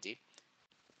tetralogy,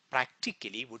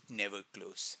 practically would never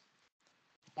close.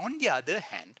 On the other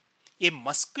hand, a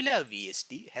muscular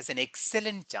VSD has an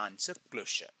excellent chance of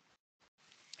closure,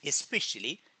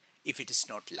 especially if it is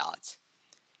not large.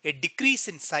 A decrease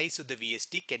in size of the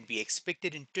VSD can be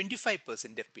expected in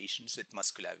 25% of patients with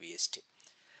muscular VSD.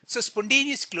 So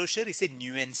spontaneous closure is a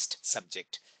nuanced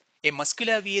subject. A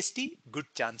muscular VSD, good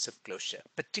chance of closure,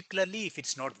 particularly if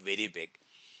it's not very big.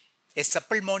 A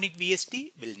subpulmonic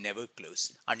VSD will never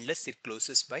close unless it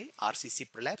closes by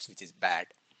RCC prolapse, which is bad.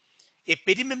 A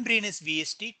perimembranous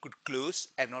VSD could close,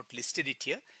 I have not listed it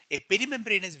here. A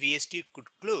perimembranous VSD could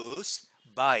close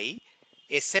by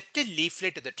a septal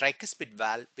leaflet of the tricuspid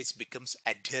valve which becomes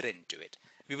adherent to it.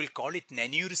 We will call it an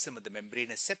aneurysm of the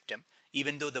membranous septum.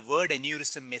 Even though the word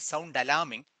aneurysm may sound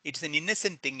alarming, it's an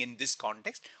innocent thing in this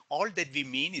context. All that we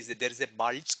mean is that there is a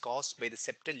bulge caused by the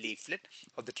septal leaflet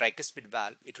of the tricuspid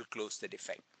valve. It will close the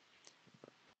defect.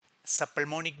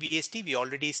 Subpulmonic VSD, we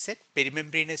already said.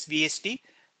 Perimembranous VSD,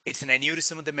 it's an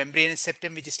aneurysm of the membranous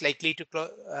septum which is likely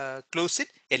to close it.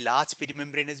 A large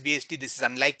perimembranous VSD, this is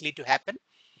unlikely to happen.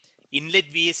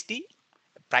 Inlet VSD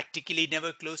practically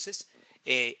never closes.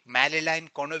 A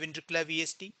malaligned conoventricular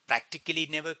VSD practically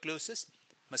never closes.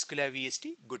 Muscular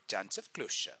VSD, good chance of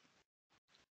closure.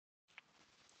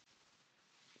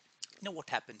 Now what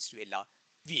happens to a large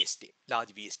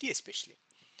VSD especially?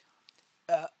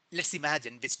 Let's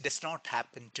imagine, which does not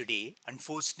happen today,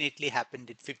 unfortunately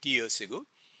happened 50 years ago.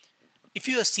 If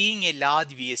you are seeing a large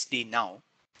VSD now,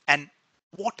 and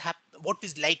what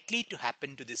is likely to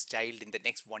happen to this child in the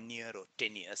next 1 year or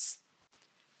 10 years,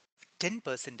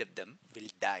 10% of them will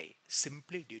die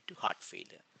simply due to heart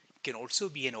failure. It can also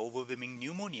be an overwhelming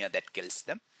pneumonia that kills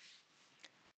them.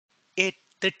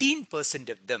 13%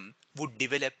 of them would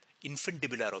develop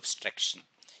infundibular obstruction.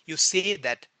 You say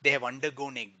that they have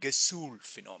undergone a Gasol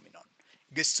phenomenon.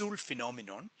 Gasol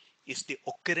phenomenon is the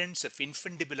occurrence of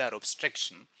infundibular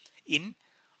obstruction in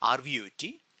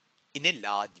RVOT in a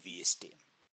large VSD.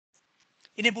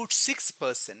 In about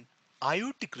 6%,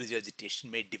 aortic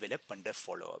regurgitation may develop under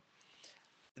follow-up.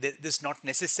 This is not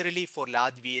necessarily for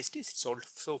large VSDs, it's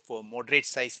also for moderate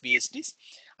sized VSDs.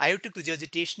 Aortic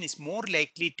regurgitation is more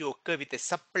likely to occur with a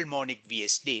subpulmonic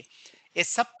VSD. A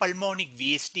subpulmonic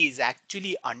VSD is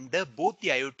actually under both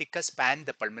the aortic cusp and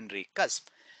the pulmonary cusp.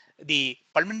 The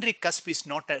pulmonary cusp is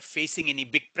not facing any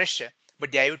big pressure,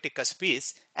 but the aortic cusp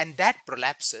is, and that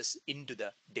prolapses into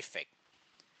the defect.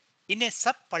 In a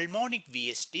subpulmonic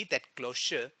VSD, that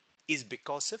closure is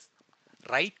because of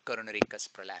right coronary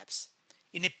cusp prolapse.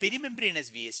 In a perimembranous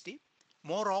VSD,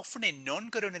 more often a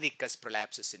non-coronary cusp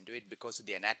prolapses into it because of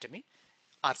the anatomy.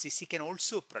 RCC can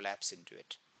also prolapse into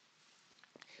it.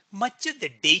 Much of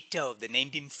the data of the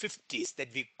 1950s that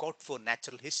we got for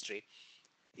natural history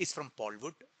is from Paul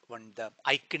Wood, one of the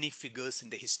iconic figures in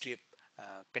the history of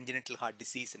congenital heart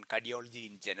disease and cardiology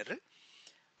in general.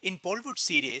 In Paul Wood's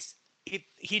series,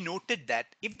 he noted that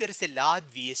if there is a large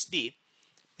VSD,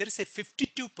 there is a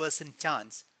 52%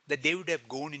 chance that they would have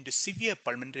gone into severe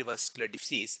pulmonary vascular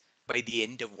disease by the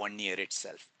end of 1 year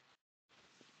itself.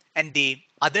 And the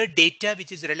other data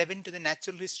which is relevant to the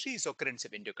natural history is occurrence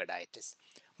of endocarditis.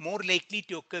 More likely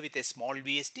to occur with a small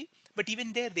VSD, but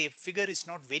even there the figure is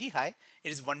not very high.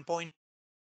 It is 1.3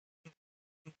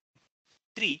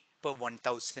 per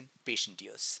 1000 patient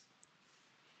years.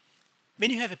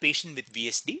 When you have a patient with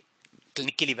VSD,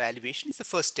 clinical evaluation is the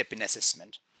first step in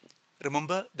assessment.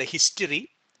 Remember, the history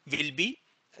will be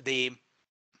the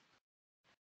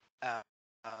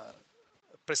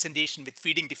presentation with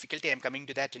feeding difficulty. I'm coming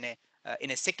to that in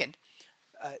a second.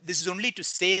 This is only to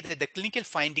say that the clinical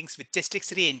findings with chest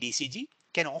X-ray and ECG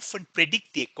can often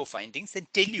predict the echo findings and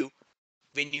tell you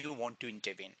when you want to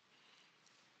intervene.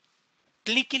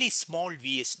 Clinically small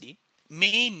VSD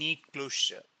may need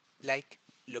closure, like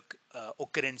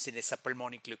occurrence in a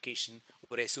subpulmonic location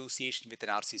or association with an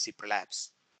RCC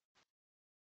prolapse.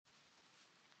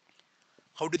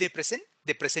 How do they present?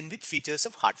 they present with features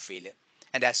of heart failure.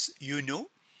 And as you know,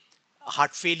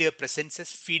 heart failure presents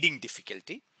as feeding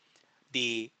difficulty.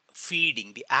 The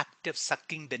feeding, the act of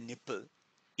sucking the nipple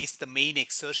is the main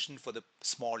exertion for the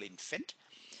small infant.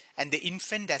 And the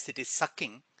infant, as it is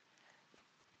sucking,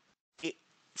 it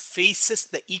faces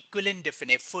the equivalent of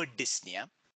an effort dyspnea.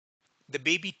 The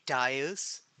baby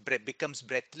tires, becomes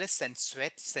breathless, and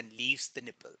sweats and leaves the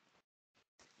nipple.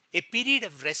 A period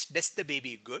of rest does the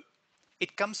baby good.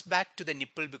 It comes back to the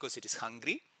nipple because it is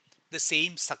hungry. The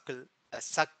same suck,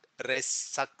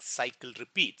 rest, suck cycle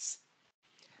repeats.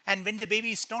 And when the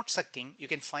baby is not sucking, you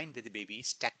can find that the baby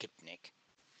is tachypneic.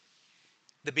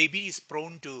 The baby is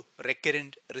prone to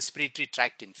recurrent respiratory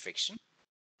tract infection.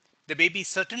 The baby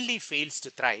certainly fails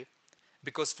to thrive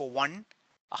because, for one,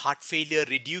 a heart failure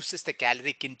reduces the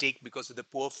caloric intake because of the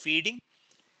poor feeding.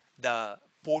 The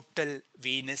portal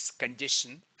venous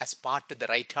congestion as part of the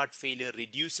right heart failure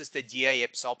reduces the GI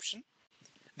absorption.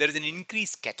 There is an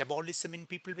increased catabolism in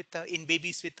people in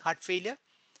babies with heart failure.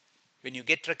 When you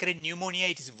get recurrent pneumonia,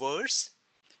 it is worse.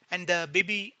 And the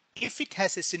baby, if it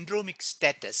has a syndromic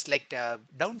status like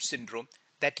Down syndrome,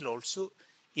 that will also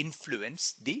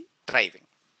influence the thriving.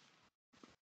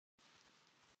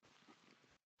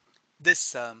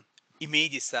 This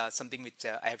image is something which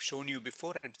I have shown you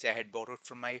before and which I had borrowed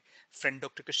from my friend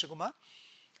Dr. Krishnakumar.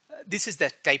 This is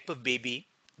the type of baby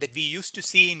that we used to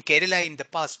see in Kerala in the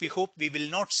past. We hope we will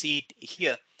not see it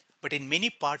here, but in many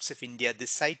parts of India,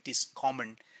 this sight is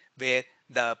common, where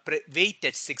the weight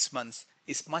at 6 months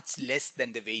is much less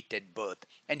than the weight at birth.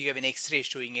 And you have an X-ray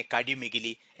showing a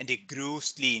cardiomegaly and a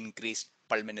grossly increased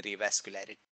pulmonary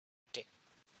vascularity.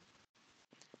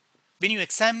 When you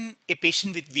examine a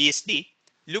patient with VSD,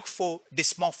 look for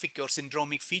dysmorphic or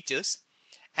syndromic features,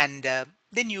 and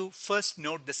then you first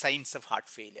note the signs of heart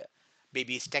failure.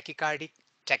 Baby is tachycardic,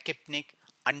 tachypneic,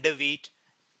 underweight.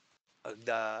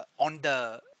 On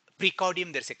the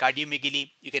precordium, there's a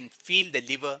cardiomegaly. You can feel the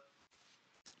liver.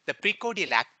 The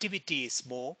precordial activity is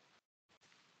more.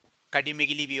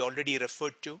 Cardiomegaly we already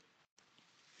referred to.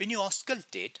 When you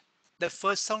auscultate, the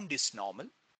first sound is normal.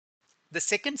 The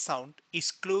second sound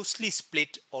is closely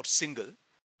split or single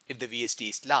if the VSD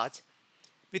is large.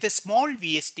 With a small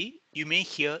VSD, you may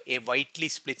hear a widely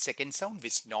split second sound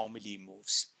which normally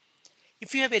moves.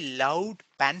 If you have a loud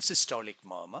pansystolic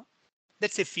murmur,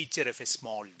 that's a feature of a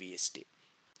small VSD.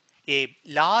 A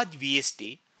large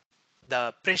VSD,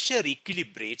 the pressure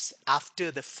equilibrates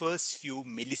after the first few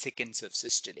milliseconds of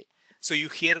systole. So you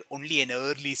hear only an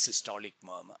early systolic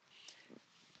murmur.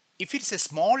 If it's a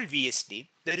small VSD,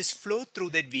 there is flow through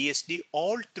that VSD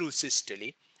all through systole,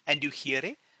 and you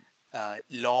hear a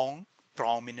long,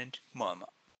 prominent murmur.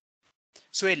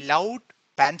 So a loud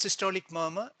pansystolic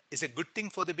murmur is a good thing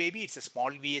for the baby. It's a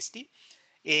small VSD.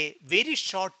 A very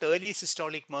short early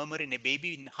systolic murmur in a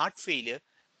baby in heart failure,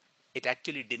 it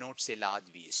actually denotes a large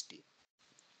VSD.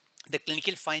 The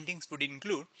clinical findings would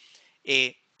include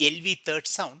a LV third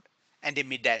sound and a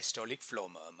mid-diastolic flow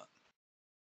murmur.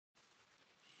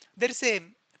 There is a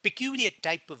peculiar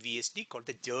type of VSD called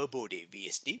the Gerbode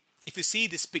VSD. If you see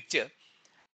this picture,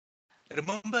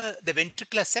 remember the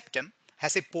ventricular septum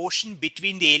has a portion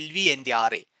between the LV and the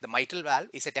RA. The mitral valve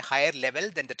is at a higher level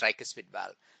than the tricuspid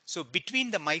valve. So between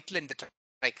the mitral and the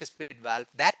tricuspid valve,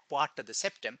 that part of the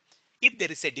septum, if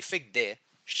there is a defect there,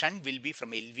 shunt will be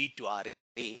from LV to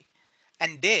RA.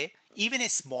 And there, even a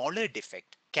smaller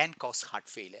defect can cause heart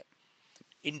failure.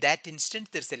 In that instance,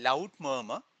 there's a loud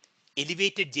murmur,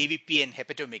 elevated JVP and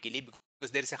hepatomegaly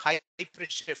because there is a high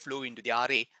pressure flow into the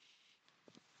RA,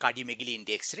 cardiomegaly in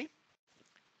the X-ray.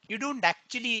 You don't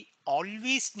actually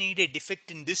always need a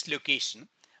defect in this location,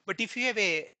 but if you have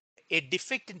a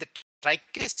defect in the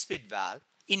tricuspid valve,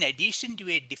 in addition to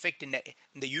a defect in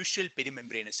the usual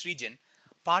perimembranous region,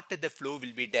 part of the flow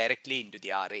will be directly into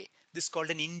the RA. This is called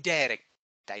an indirect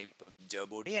type of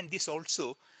Gerbode, and this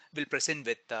also will present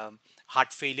with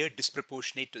heart failure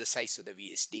disproportionate to the size of the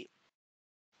VSD.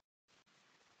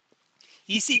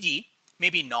 ECG may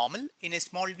be normal in a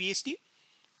small VSD.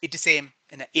 It is an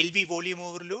LV volume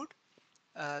overload.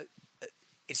 Uh,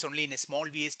 it's only in a small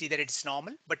VSD that it's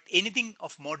normal, but anything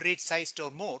of moderate size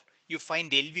or more, you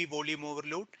find LV volume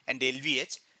overload and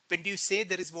LVH. When do you say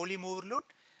there is volume overload?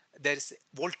 There's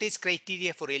voltage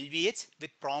criteria for LVH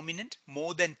with prominent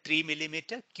more than 3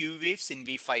 millimeter Q waves in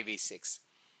V5, V6.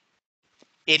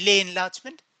 LA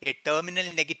enlargement, a terminal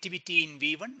negativity in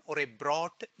V1 or a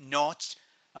broad notch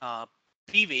uh,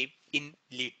 P-wave in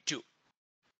lead 2.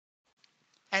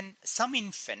 And some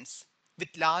infants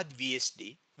with large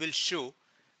VSD will show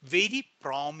very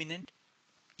prominent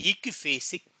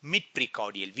equiphasic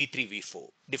mid-precordial V3, V4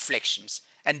 deflections.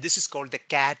 And this is called the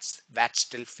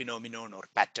Katz-Wachtel phenomenon or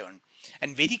pattern,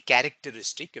 and very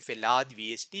characteristic of a large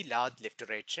VSD, large left to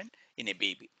right shunt in a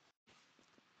baby.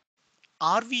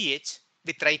 RVH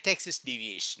with right axis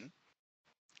deviation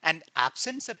and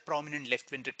absence of prominent left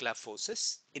ventricular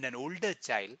forces in an older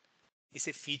child is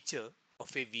a feature of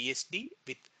a VSD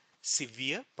with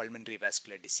severe pulmonary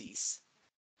vascular disease.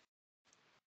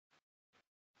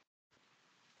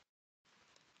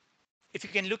 If you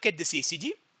can look at this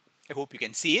ECG, I hope you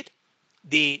can see it.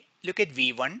 They look at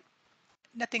V1,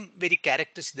 nothing very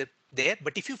characteristic there,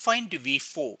 but if you find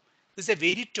V4, there's a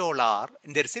very tall R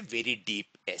and there is a very deep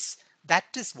S. That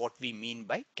is what we mean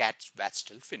by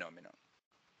Katz-Wachtel phenomenon.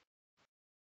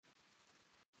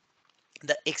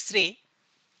 The X-ray,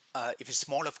 if it's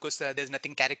small, of course, there's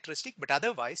nothing characteristic, but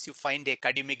otherwise you find a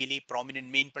cardiomegaly, prominent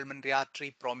main pulmonary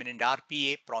artery, prominent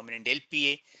RPA, prominent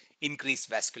LPA, increased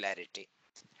vascularity.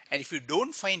 And if you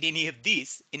don't find any of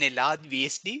these in a large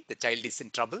VSD, the child is in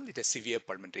trouble with a severe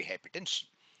pulmonary hypertension.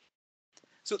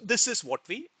 So this is what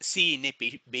we see in a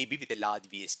baby with a large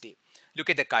VSD. Look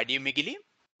at the cardiomegaly,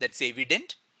 that's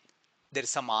evident. There is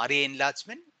some RA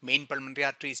enlargement. Main pulmonary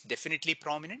artery is definitely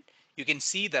prominent. You can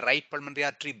see the right pulmonary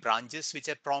artery branches which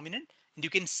are prominent. And you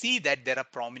can see that there are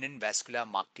prominent vascular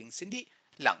markings in the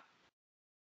lung.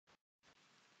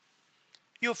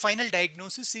 Your final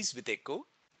diagnosis is with echo,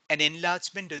 an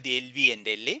enlargement of the LV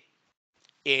and LA.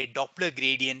 A Doppler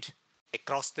gradient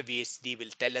across the VSD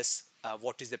will tell us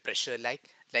what is the pressure like.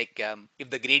 If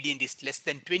the gradient is less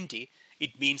than 20,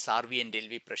 it means RV and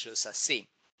LV pressures are same.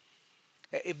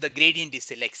 If the gradient is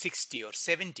say like 60 or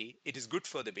 70, it is good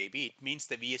for the baby. It means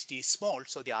the VSD is small,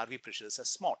 so the RV pressures are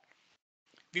small.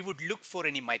 We would look for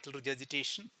any mitral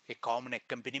regurgitation, a common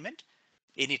accompaniment,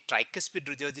 any tricuspid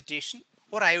regurgitation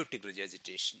or aortic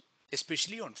regurgitation,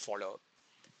 especially on follow-up.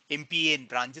 MPA and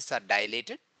branches are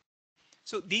dilated.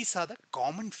 So these are the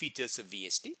common features of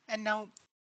VSD. And now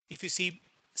if you see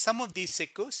some of these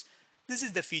echoes, this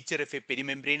is the feature of a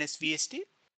perimembranous VSD.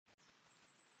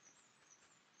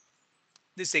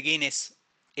 This again is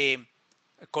a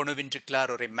conoventricular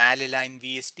or a malaligned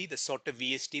VSD, the sort of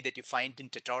VSD that you find in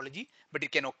tetralogy, but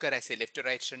it can occur as a left to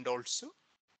right shunt also.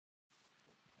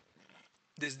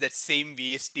 This is that same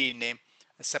VSD in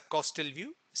a subcostal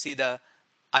view. See, the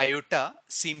aorta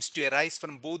seems to arise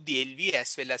from both the LV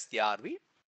as well as the RV.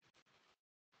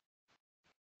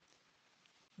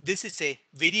 This is a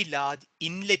very large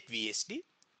inlet VSD.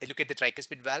 Look at the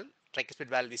tricuspid valve. Tricuspid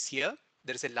valve is here.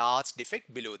 There is a large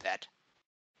defect below that.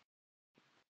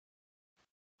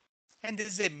 And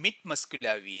this is a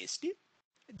mid-muscular VSD,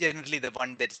 generally the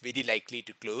one that is very likely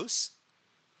to close.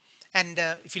 And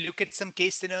if you look at some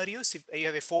case scenarios, if you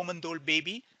have a 4-month-old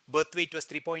baby, birth weight was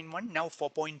 3.1, now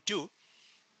 4.2.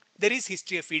 There is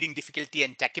history of feeding difficulty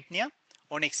and tachypnea.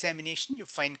 On examination, you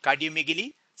find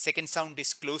cardiomegaly. Second sound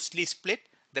is closely split.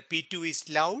 The P2 is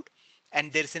loud.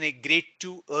 And there's a grade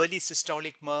 2 early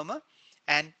systolic murmur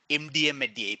and MDM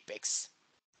at the apex.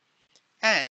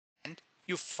 And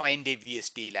you find a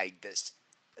VSD like this.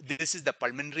 This is the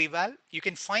pulmonary valve. You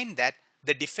can find that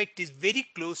the defect is very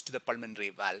close to the pulmonary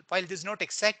valve. While this is not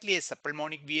exactly a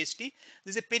subpulmonic VSD,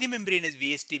 this is a perimembranous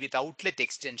VSD with outlet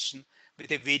extension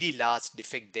with a very large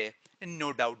defect there. And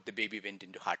no doubt the baby went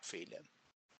into heart failure.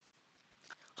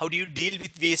 How do you deal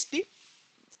with VSD?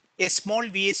 A small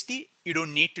VSD, you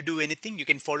don't need to do anything. You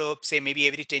can follow up, say, maybe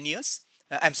every 10 years.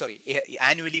 I'm sorry,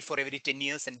 annually for every 10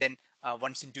 years and then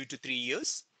once in 2 to 3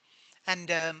 years.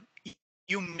 And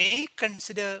you may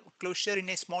consider closure in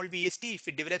a small VSD if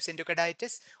it develops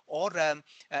endocarditis or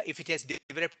if it has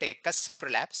developed a cusp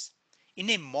prolapse. In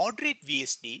a moderate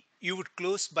VSD, you would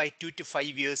close by 2 to 5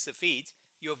 years of age.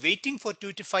 You're waiting for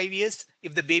 2 to 5 years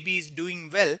if the baby is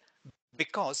doing well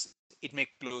because it may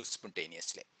close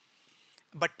spontaneously.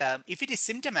 But if it is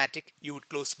symptomatic, you would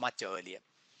close much earlier.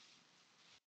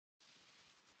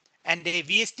 And a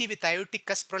VSD with aortic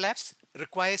cusp prolapse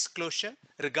requires closure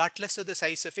regardless of the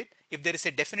size of it. If there is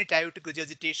a definite aortic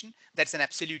regurgitation, that's an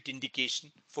absolute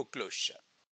indication for closure.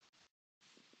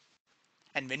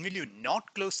 And when will you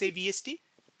not close a VSD?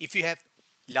 If you have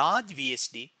large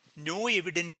VSD, no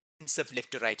evidence of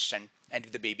left to right shunt, and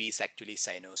if the baby is actually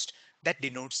cyanosed, that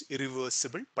denotes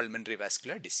irreversible pulmonary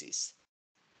vascular disease.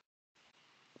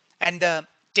 And the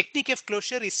technique of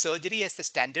closure is surgery as the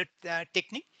standard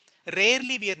technique.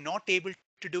 Rarely we are not able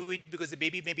to do it because the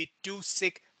baby may be too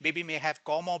sick, baby may have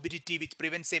comorbidity which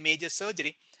prevents a major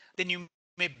surgery. Then you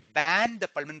may ban the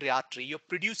pulmonary artery. You're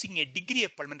producing a degree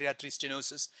of pulmonary artery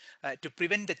stenosis to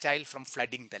prevent the child from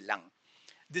flooding the lung.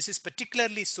 This is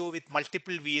particularly so with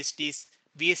multiple VSDs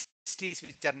VSTs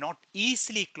which are not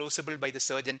easily closable by the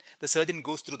surgeon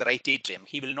goes through the right atrium.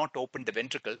 He will not open the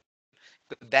ventricle.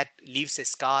 That leaves a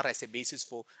scar as a basis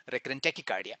for recurrent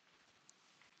tachycardia.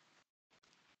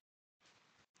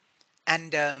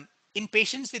 And in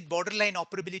patients with borderline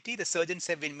operability, the surgeons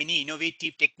have many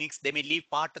innovative techniques. They may leave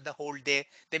part of the hole there.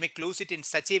 They may close it in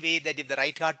such a way that if the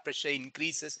right heart pressure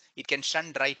increases, it can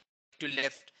shunt right to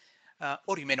left,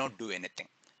 or you may not do anything.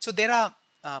 So there are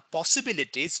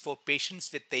possibilities for patients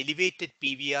with elevated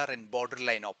PVR and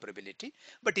borderline operability,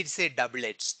 but it's a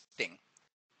double-edged thing.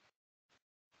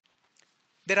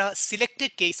 There are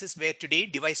selected cases where today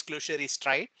device closure is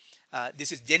tried.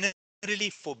 This is generally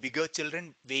for bigger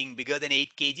children weighing bigger than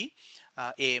 8 kg.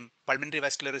 A pulmonary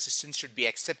vascular resistance should be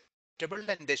acceptable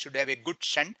and they should have a good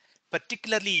shunt,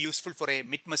 particularly useful for a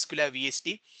mid-muscular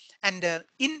VSD, and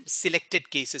in selected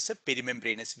cases a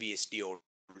perimembranous VSD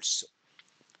also.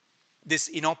 This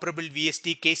inoperable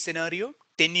VSD case scenario,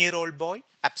 10-year-old boy,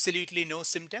 absolutely no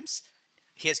symptoms.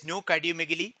 He has no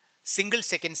cardiomegaly, single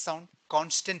second sound,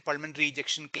 constant pulmonary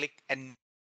ejection click, and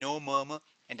no murmur,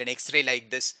 and an X-ray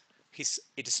like this.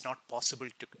 It is not possible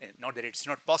to, not that it's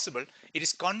not possible, it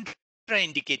is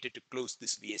contraindicated to close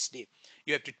this VSD.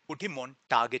 You have to put him on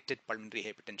targeted pulmonary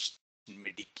hypertension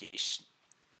medication.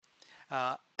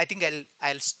 I think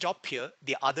I'll stop here.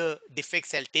 The other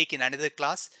defects I'll take in another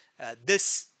class.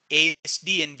 This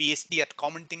ASD and VSD are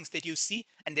common things that you see,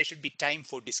 and there should be time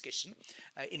for discussion.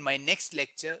 In my next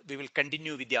lecture, we will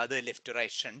continue with the other left to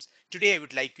right shunts. Today, I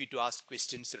would like you to ask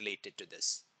questions related to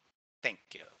this. Thank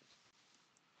you.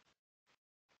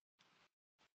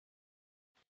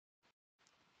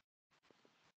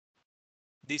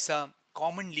 These are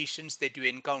common lesions that you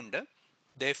encounter.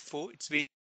 Therefore, it's very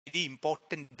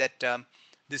important that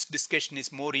this discussion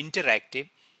is more interactive.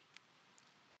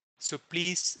 So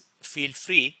please feel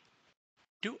free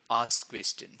to ask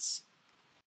questions.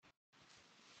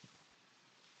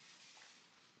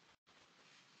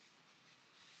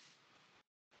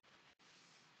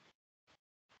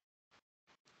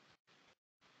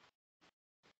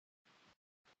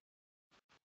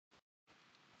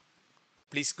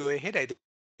 Please go ahead. Either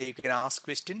you can ask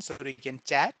questions or you can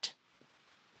chat.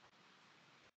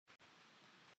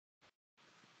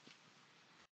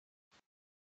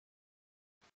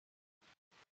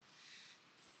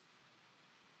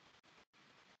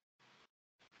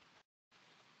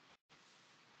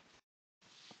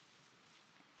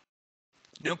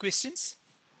 No questions?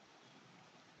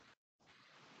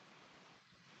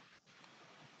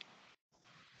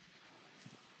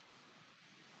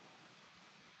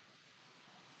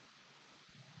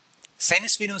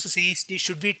 Sinus venosus ASD,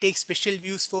 should we take special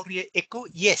views for echo?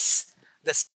 Yes.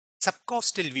 The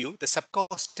subcostal view, the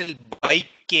subcostal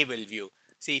bicaval view.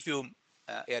 Say if you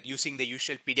are using the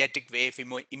usual pediatric way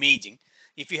of imaging,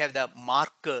 if you have the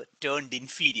marker turned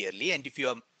inferiorly and if you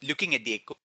are looking at the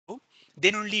echo,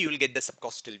 then only you will get the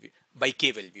subcostal view,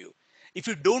 bicaval view. If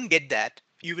you don't get that,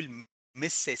 you will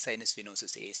miss a sinus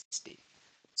venosus ASD.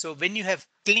 So when you have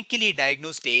clinically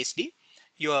diagnosed ASD,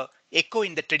 your echo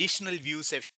in the traditional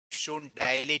views have shown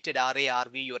dilated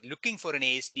RA-RV, you are looking for an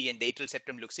ASD and the atrial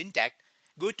septum looks intact,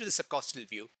 go to the subcostal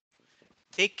view,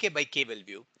 take a bicaval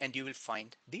view, and you will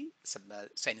find the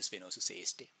sinus venosus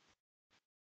ASD.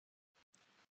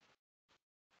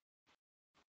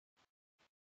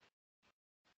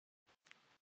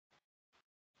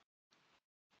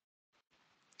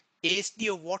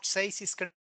 ASD of what size is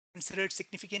considered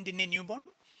significant in a newborn?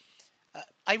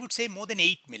 I would say more than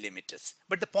 8 millimeters.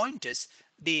 But the point is,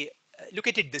 look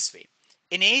at it this way.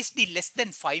 An ASD less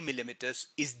than 5 millimeters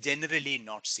is generally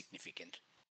not significant.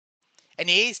 An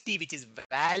ASD which is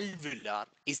valvular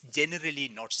is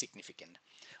generally not significant.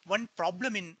 One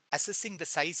problem in assessing the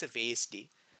size of ASD,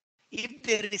 if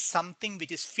there is something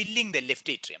which is filling the left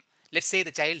atrium, let's say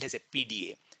the child has a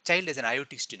PDA, child has an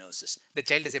aortic stenosis, the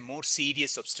child has a more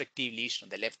serious obstructive lesion on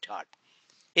the left heart.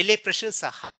 LA pressures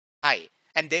are high,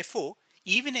 and therefore,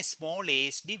 even a small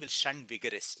ASD will shunt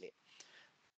vigorously.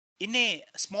 In a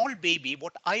small baby,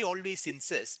 what I always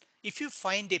insist, if you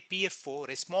find a PF4,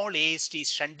 a small ASD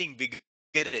shunting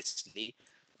vigorously,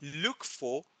 look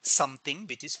for something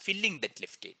which is filling that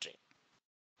left atrium.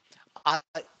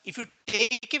 If you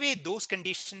take away those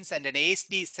conditions and an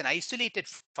ASD is an isolated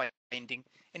finding,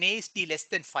 an ASD less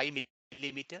than 5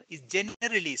 millimeter is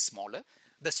generally smaller.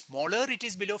 The smaller it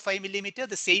is below 5 millimeter,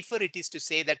 the safer it is to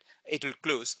say that it will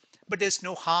close. But there's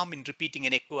no harm in repeating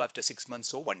an echo after 6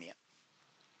 months or 1 year.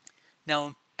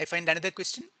 Now, I find another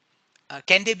question.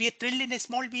 Can there be a thrill in a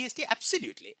small VSD?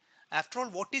 Absolutely. After all,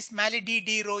 what is malady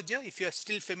de Roger? If you are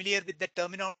still familiar with the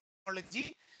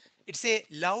terminology, It's a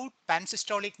loud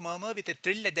pansystolic murmur with a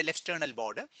trill at the left sternal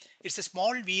border. It's a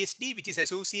small VSD which is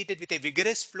associated with a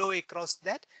vigorous flow across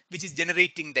that, which is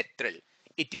generating that trill.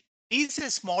 It is a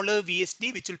smaller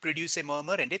VSD which will produce a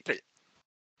murmur and a trill.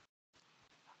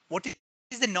 What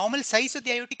is the normal size of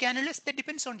the aortic annulus? That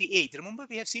depends on the age. Remember,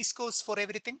 we have C-scores for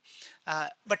everything.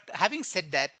 But having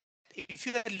said that, if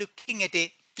you are looking at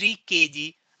a 3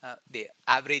 kg, the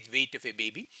average weight of a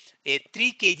baby, a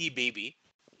 3 kg baby,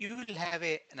 you will have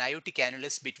an aortic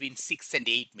annulus between 6 and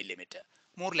 8 millimeter,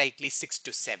 more likely 6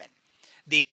 to 7.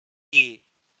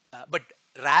 But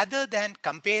rather than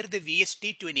compare the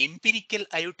VST to an empirical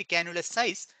aortic annulus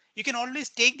size, you can always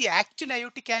take the actual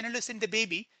aortic annulus in the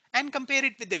baby and compare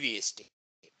it with the VST.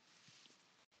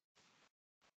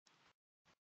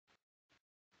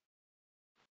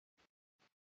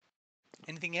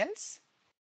 Anything else?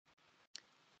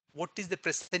 What is the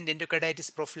present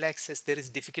endocarditis prophylaxis? There is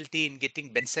difficulty in getting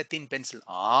benzathine penicillin.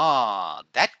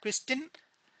 That question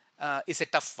is a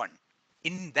tough one.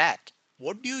 In that,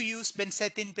 what do you use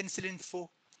benzathine penicillin for?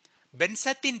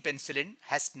 Benzathine penicillin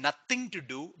has nothing to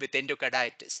do with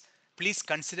endocarditis. Please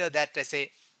consider that as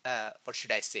a, what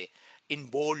should I say, in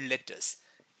bold letters.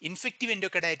 Infective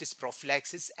endocarditis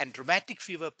prophylaxis and rheumatic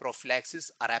fever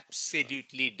prophylaxis are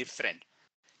absolutely different.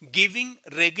 Giving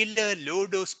regular low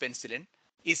dose penicillin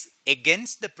is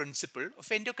against the principle of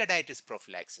endocarditis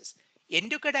prophylaxis.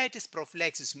 Endocarditis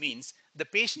prophylaxis means the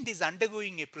patient is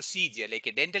undergoing a procedure like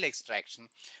a dental extraction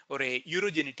or a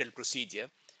urogenital procedure,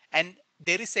 and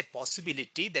there is a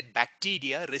possibility that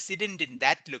bacteria resident in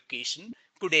that location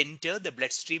could enter the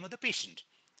bloodstream of the patient.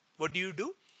 What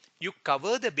do? You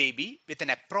cover the baby with an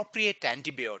appropriate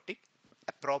antibiotic,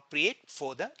 appropriate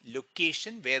for the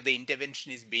location where the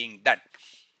intervention is being done,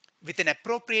 with an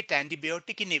appropriate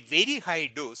antibiotic in a very high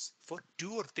dose for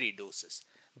 2 or 3 doses.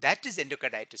 That is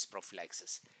endocarditis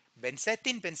prophylaxis.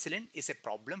 Benzathine penicillin is a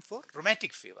problem for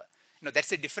rheumatic fever. Now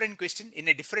that's a different question. In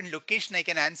a different location, I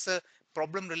can answer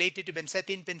problem related to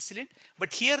benzathine penicillin.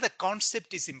 But here the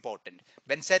concept is important.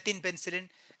 Benzathine penicillin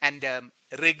and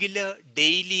regular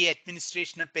daily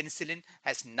administration of penicillin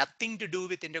has nothing to do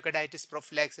with endocarditis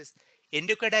prophylaxis.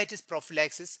 Endocarditis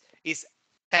prophylaxis is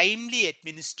timely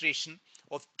administration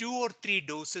of 2 or 3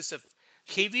 doses of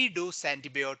heavy dose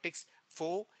antibiotics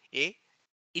for a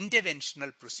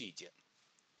interventional procedure.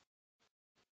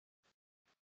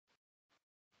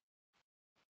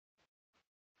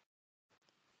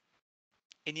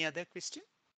 Any other question?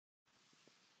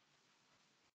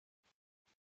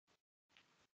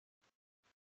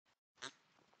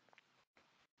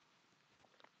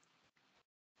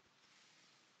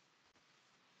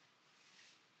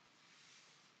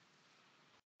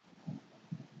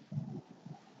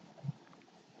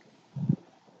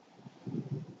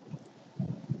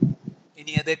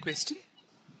 Any other question?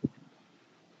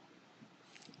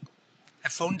 I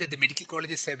found that the medical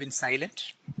colleges have been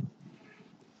silent.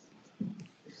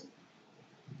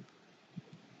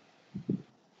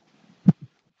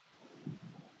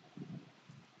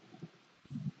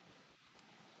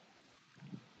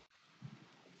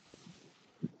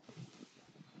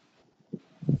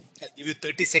 I'll give you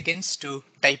 30 seconds to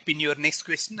type in your next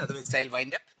question, otherwise I'll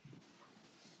wind up.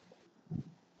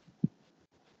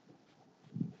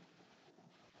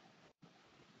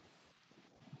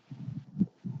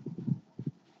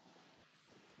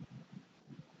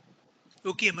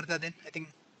 Okay, Amrita, then I think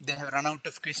they have run out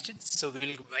of questions, so we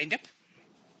will wind up.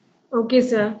 Okay,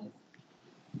 sir.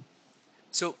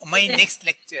 So my next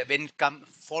lecture, when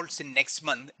falls in next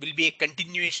month, will be a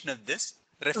continuation of this,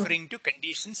 Okay. referring to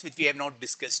conditions which we have not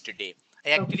discussed today.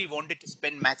 I Okay. actually wanted to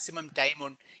spend maximum time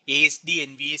on ASD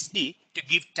and VSD to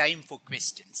give time for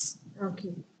questions.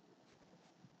 Okay.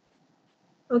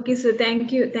 Okay, sir.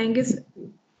 Thank you. Thank you.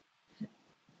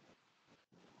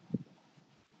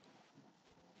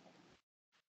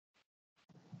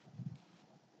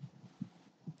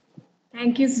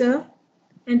 Thank you, sir.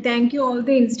 And thank you all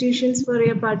the institutions for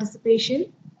your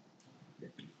participation.